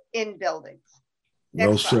grow in buildings.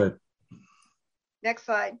 Well said. Next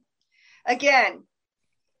slide. Again,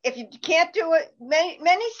 if you can't do it,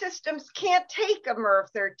 many systems can't take a MERV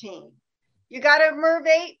 13. You got a MERV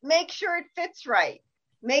 8, make sure it fits right.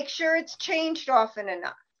 Make sure it's changed often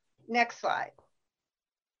enough. Next slide.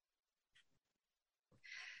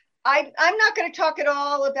 I'm not going to talk at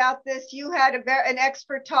all about this. You had an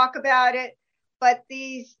expert talk about it, but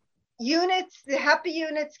these units, the HEPA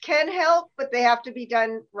units can help, but they have to be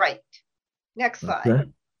done right. Next slide. Okay.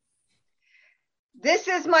 This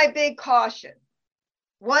is my big caution.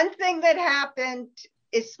 One thing that happened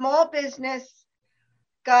is small business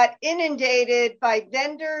got inundated by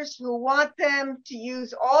vendors who want them to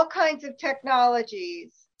use all kinds of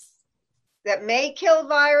technologies that may kill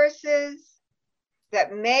viruses,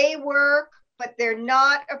 that may work, but they're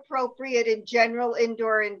not appropriate in general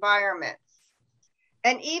indoor environments.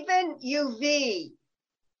 And even UV,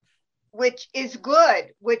 which is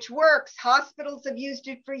good, which works, hospitals have used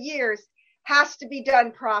it for years, has to be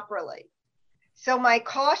done properly. So my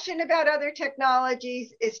caution about other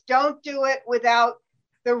technologies is don't do it without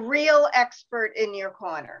the real expert in your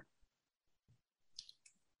corner.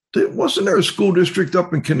 Wasn't there a school district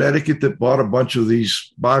up in Connecticut that bought a bunch of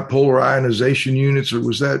these bipolar ionization units, or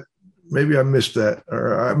was that, maybe I missed that,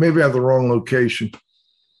 or maybe I have the wrong location?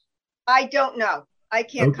 I don't know. I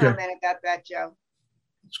can't comment about that, Joe.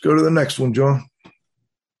 Let's go to the next one, John.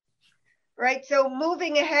 Right, so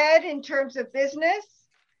moving ahead in terms of business,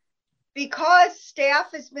 because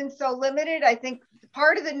staff has been so limited, I think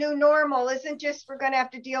part of the new normal isn't just we're going to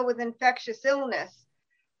have to deal with infectious illness,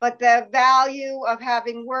 but the value of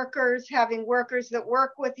having workers that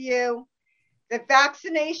work with you, the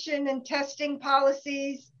vaccination and testing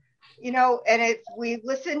policies, and if we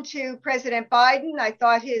listened to President Biden, I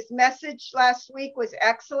thought his message last week was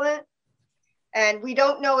excellent. And we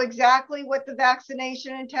don't know exactly what the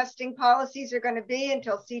vaccination and testing policies are going to be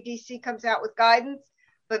until CDC comes out with guidance.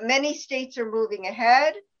 But many states are moving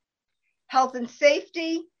ahead. Health and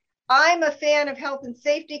safety. I'm a fan of health and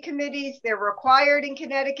safety committees. They're required in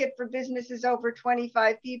Connecticut for businesses over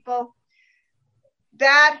 25 people.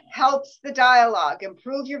 That helps the dialogue,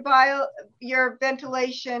 improve your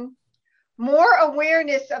ventilation, more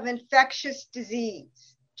awareness of infectious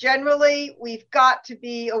disease. Generally, we've got to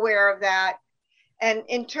be aware of that. And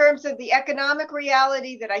in terms of the economic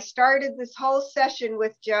reality that I started this whole session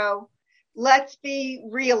with, Joe, let's be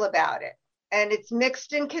real about it. And it's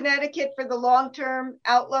mixed in Connecticut for the long-term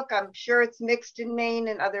outlook. I'm sure it's mixed in Maine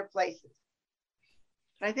and other places.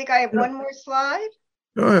 And I think I have one more slide.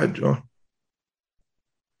 Go ahead, John.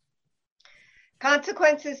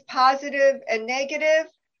 Consequences, positive and negative.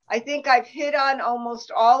 I think I've hit on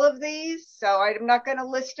almost all of these, so I'm not going to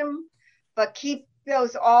list them, but keep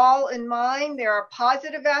those all in mind. There are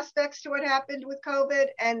positive aspects to what happened with COVID,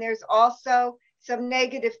 and there's also some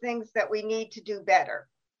negative things that we need to do better.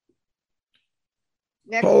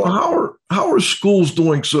 Next Paula, how are schools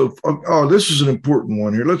doing? So, this is an important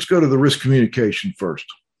one here. Let's go to the risk communication first.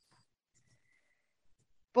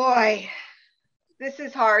 Boy, this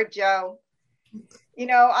is hard, Joe. You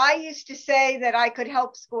know, I used to say that I could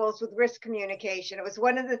help schools with risk communication. It was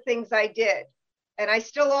one of the things I did, and I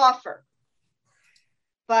still offer.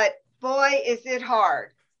 But boy, is it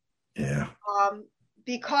hard. Yeah.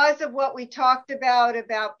 Because of what we talked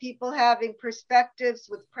about people having perspectives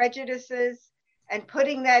with prejudices and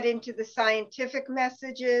putting that into the scientific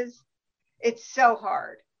messages, it's so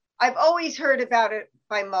hard. I've always heard about it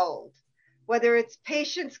by mold, whether it's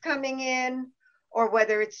patients coming in or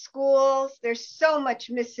whether it's schools. There's so much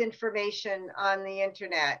misinformation on the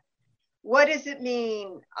internet. What does it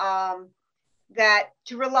mean? That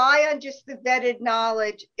to rely on just the vetted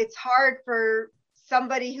knowledge, it's hard for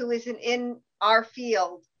somebody who isn't in our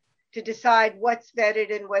field to decide what's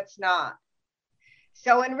vetted and what's not.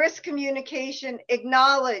 So in risk communication,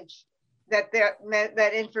 acknowledge that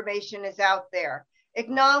that information is out there.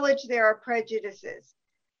 Acknowledge there are prejudices.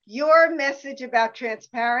 Your message about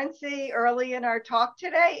transparency early in our talk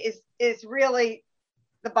today is really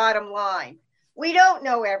the bottom line. We don't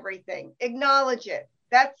know everything. Acknowledge it.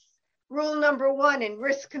 That's rule number one in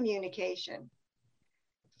risk communication.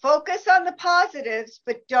 Focus on the positives,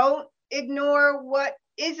 but don't ignore what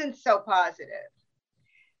isn't so positive.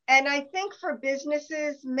 And I think for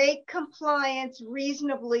businesses, make compliance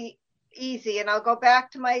reasonably easy. And I'll go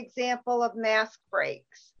back to my example of mask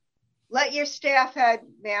breaks. Let your staff have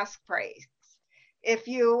mask breaks. If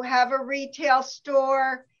you have a retail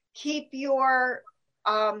store, keep your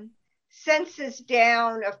census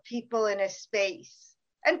down of people in a space.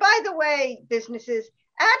 And by the way, businesses,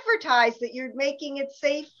 advertise that you're making it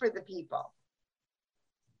safe for the people.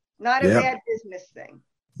 Not a bad business thing.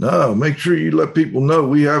 No, make sure you let people know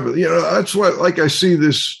we have it. You know, that's why, like I see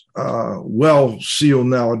this well seal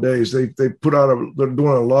nowadays. They put out they're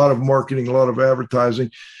doing a lot of marketing, a lot of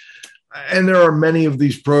advertising. And there are many of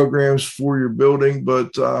these programs for your building,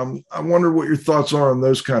 but I wonder what your thoughts are on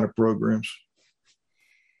those kind of programs.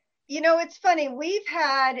 You know, it's funny. We've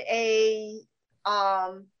had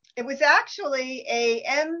it was actually a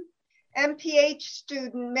MPH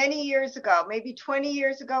student many years ago, maybe 20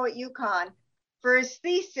 years ago at UConn, for his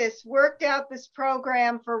thesis, worked out this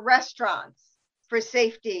program for restaurants for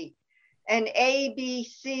safety and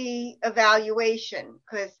ABC evaluation,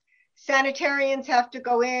 because sanitarians have to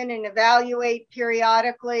go in and evaluate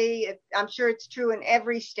periodically. I'm sure it's true in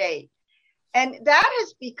every state. And that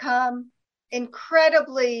has become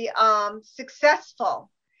incredibly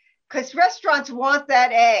successful because restaurants want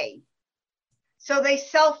that A. So they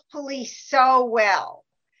self-police so well.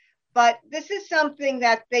 But this is something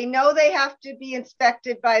that they know they have to be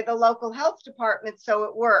inspected by the local health department, so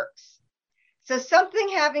it works. So something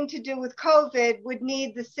having to do with COVID would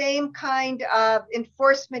need the same kind of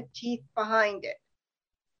enforcement teeth behind it.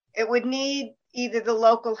 It would need either the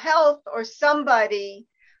local health or somebody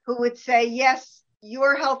who would say, yes,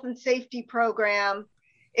 your health and safety program.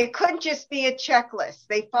 It couldn't just be a checklist.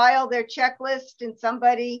 They file their checklist and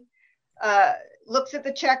somebody looks at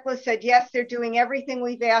the checklist, said, yes, they're doing everything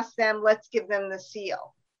we've asked them. Let's give them the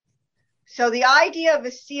seal. So the idea of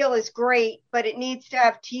a seal is great, but it needs to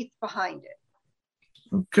have teeth behind it.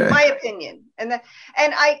 Okay. My opinion. And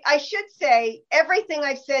I should say everything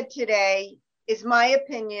I've said today is my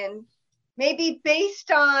opinion, maybe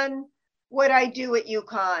based on what I do at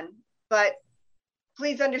UConn, but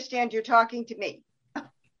please understand you're talking to me.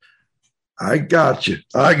 I got you,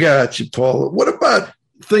 Paula. What about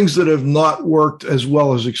things that have not worked as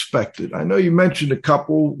well as expected? I know you mentioned a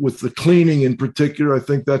couple with the cleaning in particular. I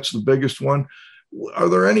think that's the biggest one. Are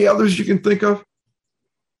there any others you can think of?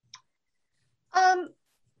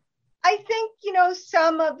 I think,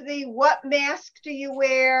 some of the what mask do you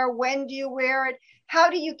wear? When do you wear it? How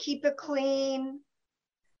do you keep it clean?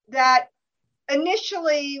 That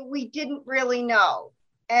initially we didn't really know.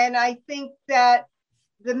 And I think that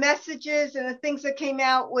the messages and the things that came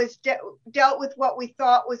out was dealt with what we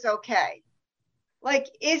thought was okay. Like,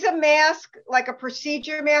 is a mask like a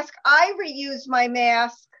procedure mask? I reuse my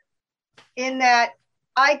mask in that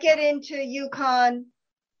I get into UConn,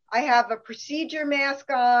 I have a procedure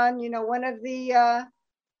mask on, one of the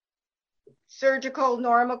surgical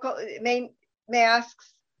normal main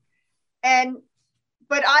masks,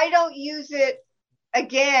 but I don't use it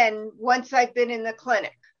again once I've been in the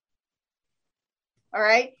clinic. All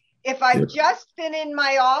right. If I've just been in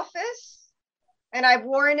my office and I've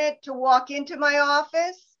worn it to walk into my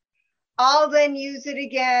office, I'll then use it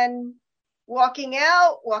again walking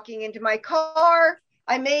out, walking into my car.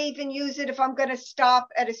 I may even use it if I'm going to stop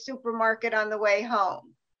at a supermarket on the way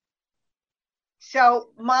home. So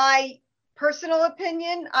my personal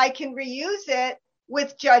opinion, I can reuse it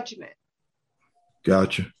with judgment.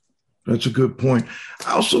 Gotcha. That's a good point.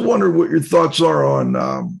 I also wonder what your thoughts are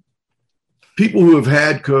on people who have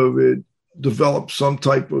had COVID, develop some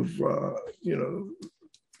type of, I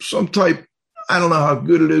don't know how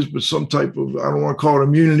good it is, but some type of, I don't want to call it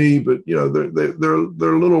immunity, but they're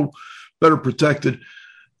a little better protected.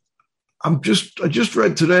 I just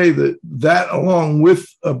read today that along with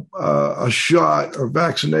a shot or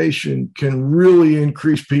vaccination can really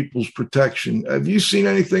increase people's protection. Have you seen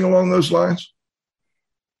anything along those lines?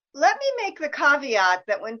 Let me make the caveat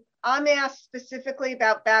that when I'm asked specifically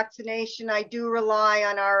about vaccination, I do rely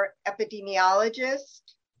on our epidemiologist.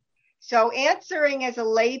 So answering as a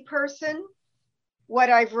layperson,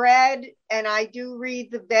 what I've read, and I do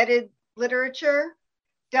read the vetted literature,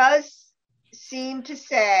 does seem to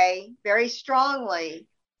say very strongly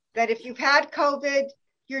that if you've had COVID,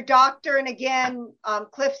 your doctor, and again,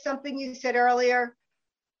 Cliff, something you said earlier,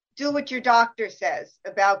 do what your doctor says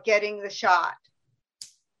about getting the shot.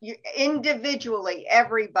 You, individually,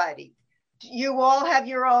 everybody, you all have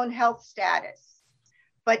your own health status.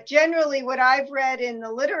 But generally, what I've read in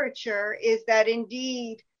the literature is that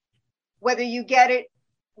indeed, whether you get it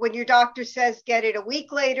when your doctor says get it a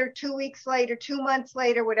week later, 2 weeks later, 2 months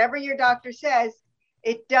later, whatever your doctor says,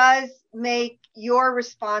 it does make your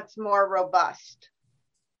response more robust.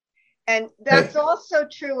 And that's also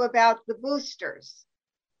true about the boosters.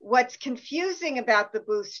 What's confusing about the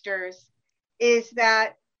boosters is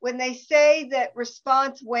that when they say that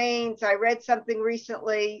response wanes, I read something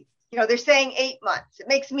recently, they're saying 8 months. It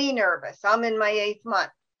makes me nervous. I'm in my 8th month.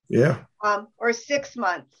 Yeah. Or 6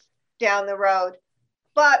 months down the road.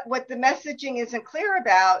 But what the messaging isn't clear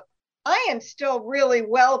about, I am still really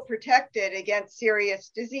well protected against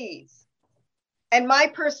serious disease. And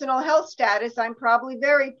my personal health status, I'm probably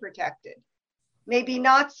very protected. Maybe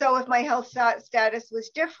not so if my health status was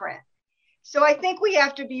different. So I think we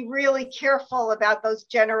have to be really careful about those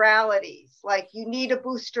generalities, like you need a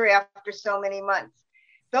booster after so many months.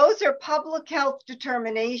 Those are public health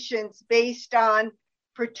determinations based on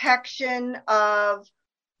protection of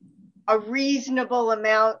a reasonable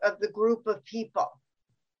amount of the group of people.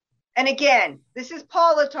 And again, this is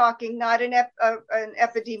Paula talking, not an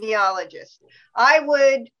epidemiologist. I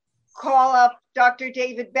would call up Dr.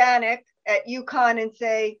 David Bannock at UConn and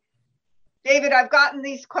say, David, I've gotten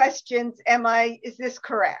these questions. Is this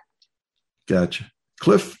correct? Gotcha.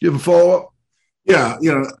 Cliff, you have a follow-up? Yeah,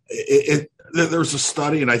 there's a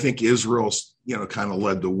study, and I think Israel's, kind of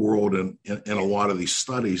led the world in a lot of these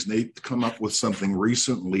studies. And they've come up with something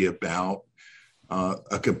recently about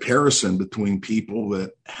a comparison between people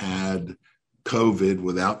that had COVID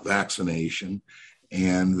without vaccination,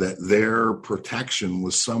 and that their protection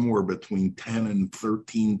was somewhere between 10 and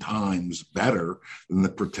 13 times better than the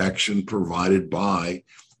protection provided by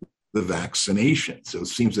the vaccination. So it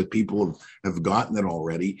seems that people have gotten it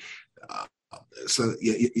already. So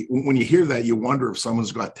when you hear that, you wonder if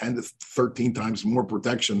someone's got 10 to 13 times more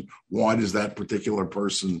protection, why does that particular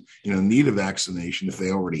person, need a vaccination if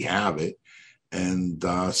they already have it? And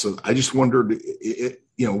so I just wondered,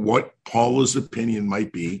 what Paula's opinion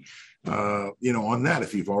might be, on that.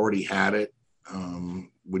 If you've already had it,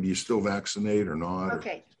 would you still vaccinate or not?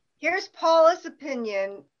 Okay. Here's Paula's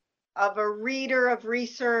opinion of a reader of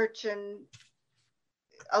research and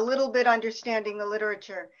a little bit understanding the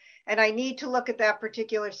literature. And I need to look at that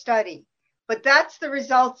particular study. But that's the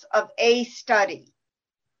results of a study.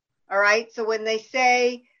 All right. So when they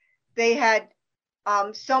say they had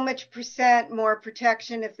so much % more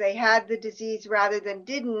protection if they had the disease rather than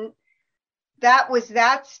didn't, that was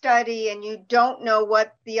that study, and you don't know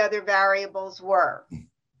what the other variables were.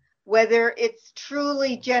 Whether it's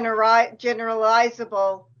truly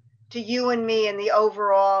generalizable to you and me and the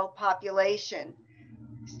overall population.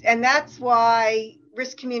 And that's why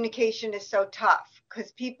risk communication is so tough,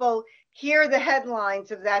 because people hear the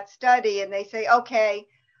headlines of that study and they say, okay,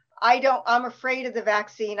 I'm afraid of the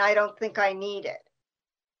vaccine. I don't think I need it.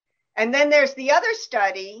 And then there's the other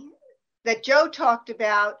study that Joe talked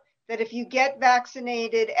about, that if you get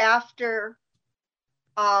vaccinated after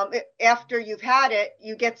you've had it,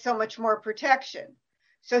 you get so much more protection.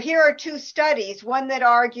 So here are two studies, one that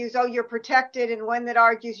argues, oh, you're protected, and one that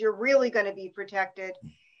argues you're really going to be protected.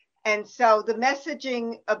 And so the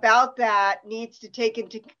messaging about that needs to take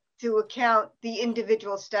into account the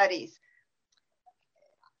individual studies.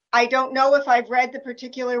 I don't know if I've read the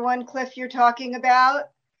particular one, Cliff, you're talking about,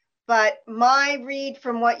 but my read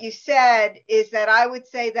from what you said is that I would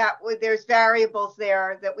say that there's variables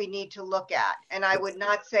there that we need to look at. And I would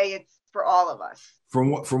not say it's for all of us.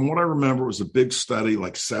 From what I remember, it was a big study,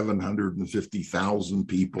 like 750,000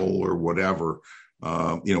 people or whatever,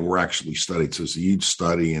 were actually studied. So it's a huge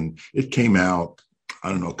study, and it came out, I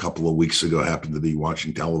don't know, a couple of weeks ago. I happened to be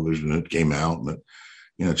watching television, and it came out, and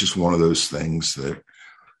just one of those things that,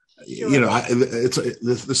 sure.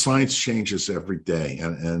 The science changes every day,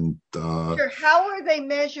 and sure. How are they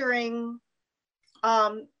measuring?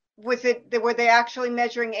 Were they actually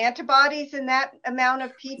measuring antibodies in that amount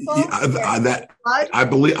of people? I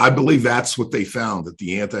believe that's what they found, that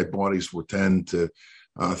the antibodies were 10 to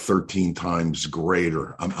 13 times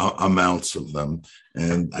greater amounts of them,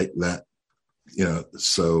 and it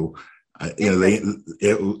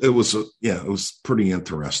was pretty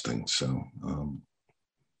interesting. So,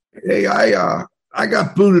 hey, I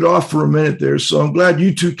got booted off for a minute there, so I'm glad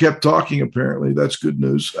you two kept talking. Apparently, that's good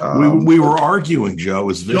news. We were arguing, Joe.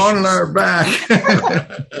 Is John and I are back.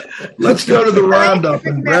 Let's go to the roundup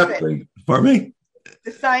and wrap things. Pardon me?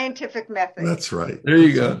 The scientific method. That's right. There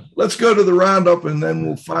you go. Let's go to the roundup, and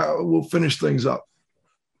then we'll finish things up.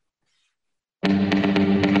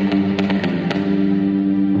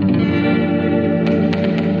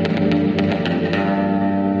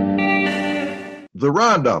 The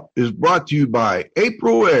Roundup is brought to you by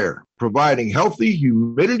Aprilaire, providing healthy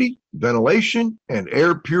humidity, ventilation, and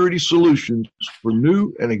air purity solutions for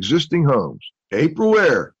new and existing homes.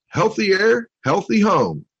 Aprilaire, healthy air, healthy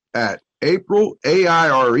home at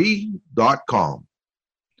aprilaire.com.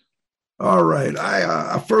 All right.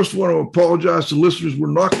 I first want to apologize to listeners.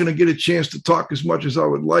 We're not going to get a chance to talk as much as I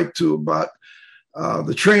would like to about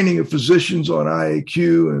the training of physicians on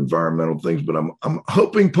IAQ and environmental things, but I'm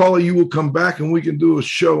hoping, Paula, you will come back and we can do a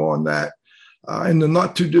show on that in the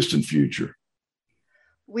not too distant future.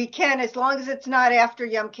 We can, as long as it's not after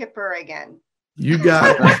Yom Kippur again. You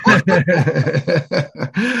got it.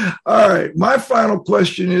 All right. My final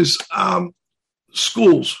question is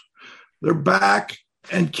schools. They're back,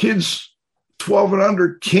 and kids 12 and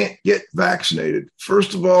under can't get vaccinated.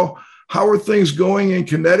 First of all, how are things going in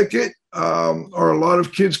Connecticut? Are a lot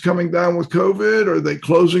of kids coming down with COVID? Are they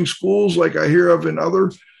closing schools like I hear of in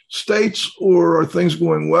other states, or are things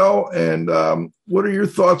going well? And what are your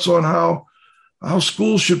thoughts on how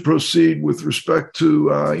schools should proceed with respect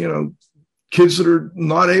to, kids that are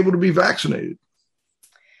not able to be vaccinated?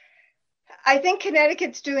 I think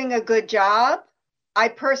Connecticut's doing a good job. I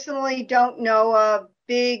personally don't know of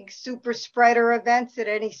big super spreader events at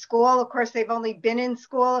any school. Of course, they've only been in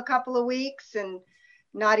school a couple of weeks and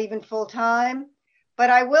not even full time. But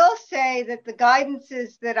I will say that the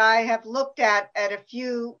guidances that I have looked at a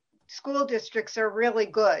few school districts are really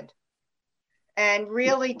good and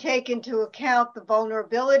really take into account the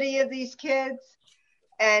vulnerability of these kids.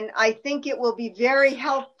 And I think it will be very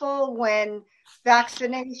helpful when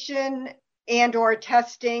vaccination and or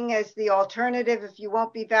testing as the alternative, if you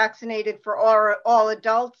won't be vaccinated, for all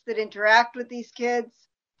adults that interact with these kids,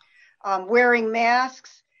 wearing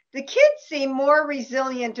masks. The kids seem more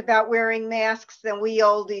resilient about wearing masks than we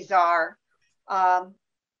oldies are.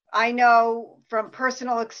 I know from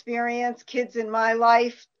personal experience, kids in my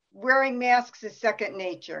life, wearing masks is second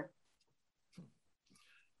nature.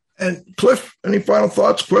 And Cliff, any final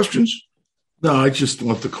thoughts, questions? No, I just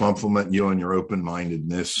want to compliment you on your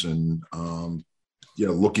open-mindedness and,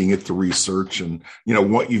 looking at the research and,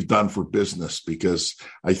 what you've done for business, because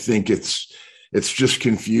I think it's just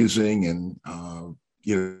confusing, and,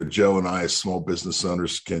 Joe and I as small business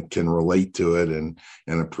owners can relate to it and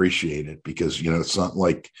appreciate it, because, it's not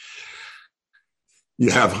like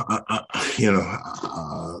you have,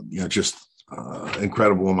 just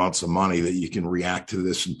incredible amounts of money that you can react to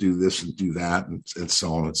this and do that and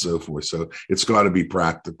so on and so forth. So it's got to be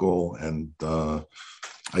practical, and I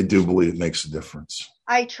do believe it makes a difference.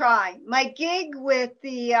 I try. My gig with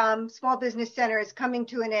the Small Business Center is coming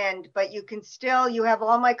to an end, but you have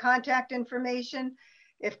all my contact information.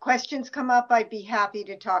 If questions come up, I'd be happy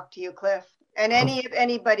to talk to you, Cliff. And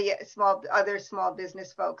anybody, other small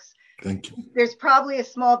business folks. Thank you. There's probably a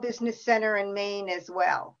small business center in Maine as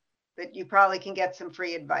well that you probably can get some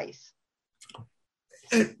free advice.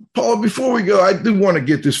 And Paula, before we go, I do want to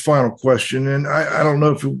get this final question, and I don't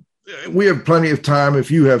know if we have plenty of time.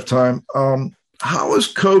 If you have time, how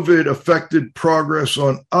has COVID affected progress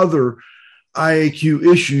on other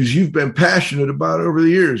IAQ issues you've been passionate about over the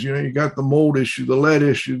years? You know, you got the mold issue, the lead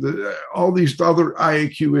issue, all these other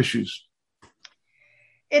IAQ issues.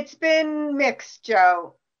 It's been mixed,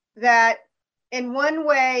 Joe, that in one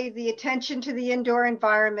way, the attention to the indoor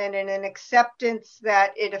environment and an acceptance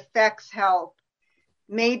that it affects health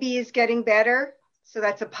maybe is getting better. So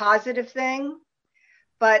that's a positive thing.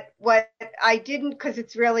 But what I didn't, because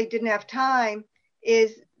it's really didn't have time,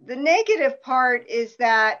 is the negative part is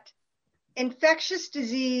that infectious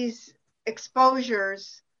disease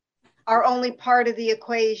exposures are only part of the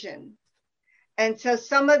equation. And so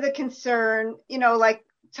some of the concern, you know, like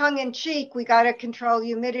tongue in cheek, we got to control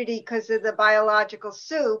humidity because of the biological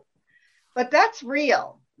soup, but that's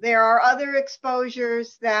real. There are other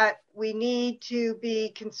exposures that we need to be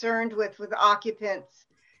concerned with occupants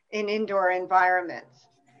in indoor environments.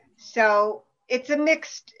 So it's a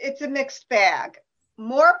mixed bag,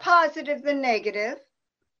 more positive than negative.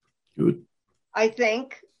 Good. I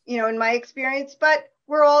think, you know, in my experience, but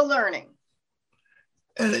we're all learning.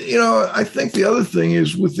 And, you know, I think the other thing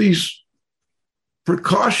is with these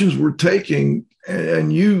precautions we're taking,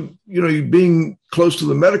 and you being close to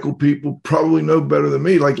the medical people probably know better than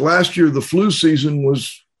me. Like last year, the flu season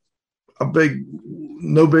was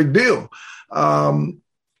no big deal.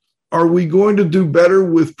 Are we going to do better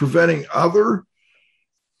with preventing other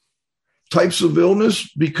types of illness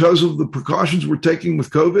because of the precautions we're taking with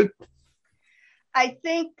COVID? I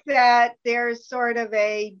think that there's sort of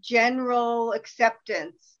a general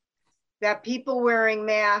acceptance that people wearing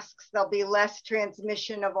masks, there'll be less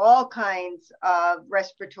transmission of all kinds of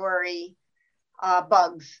respiratory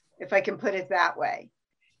bugs, if I can put it that way.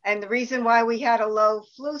 And the reason why we had a low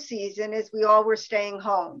flu season is we all were staying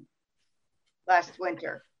home last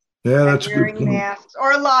winter. Yeah, that's wearing good point. Masks,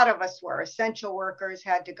 or a lot of us were. Essential workers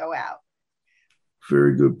had to go out.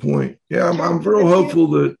 Very good point. Yeah, I'm very hopeful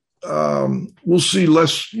that we'll see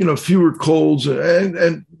less, fewer colds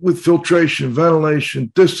and with filtration,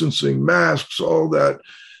 ventilation, distancing, masks, all that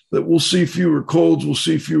we'll see fewer colds, we'll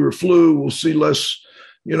see fewer flu, we'll see less,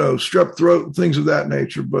 strep throat, things of that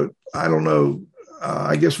nature. But I don't know.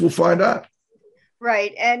 I guess we'll find out.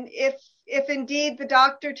 Right. And if indeed the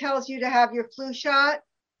doctor tells you to have your flu shot,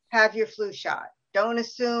 have your flu shot. Don't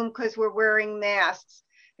assume because we're wearing masks,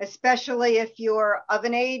 especially if you're of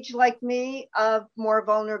an age like me of more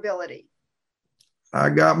vulnerability. I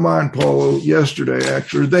got mine, Paulo, yesterday,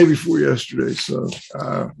 actually, the day before yesterday. So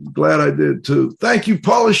glad I did too. Thank you,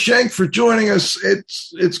 Paula Schenk, for joining us.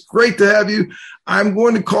 It's great to have you. I'm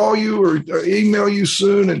going to call you or email you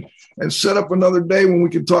soon and set up another day when we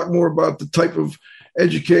can talk more about the type of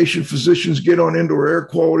education physicians get on indoor air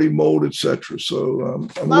quality, mold, etc. So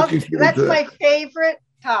I'm looking forward to that. That's my favorite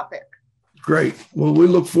topic. Great. Well, we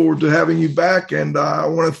look forward to having you back. And I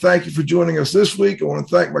want to thank you for joining us this week. I want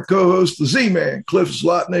to thank my co-host, the Z-Man, Cliff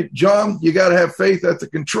Zlotnick. John, you got to have faith at the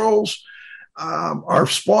controls. Our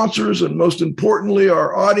sponsors, and most importantly,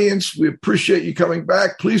 our audience, we appreciate you coming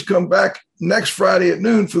back. Please come back next Friday at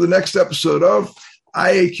noon for the next episode of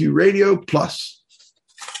IAQ Radio Plus.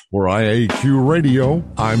 For IAQ Radio,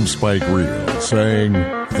 I'm Spike Reel saying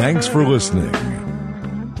thanks for listening.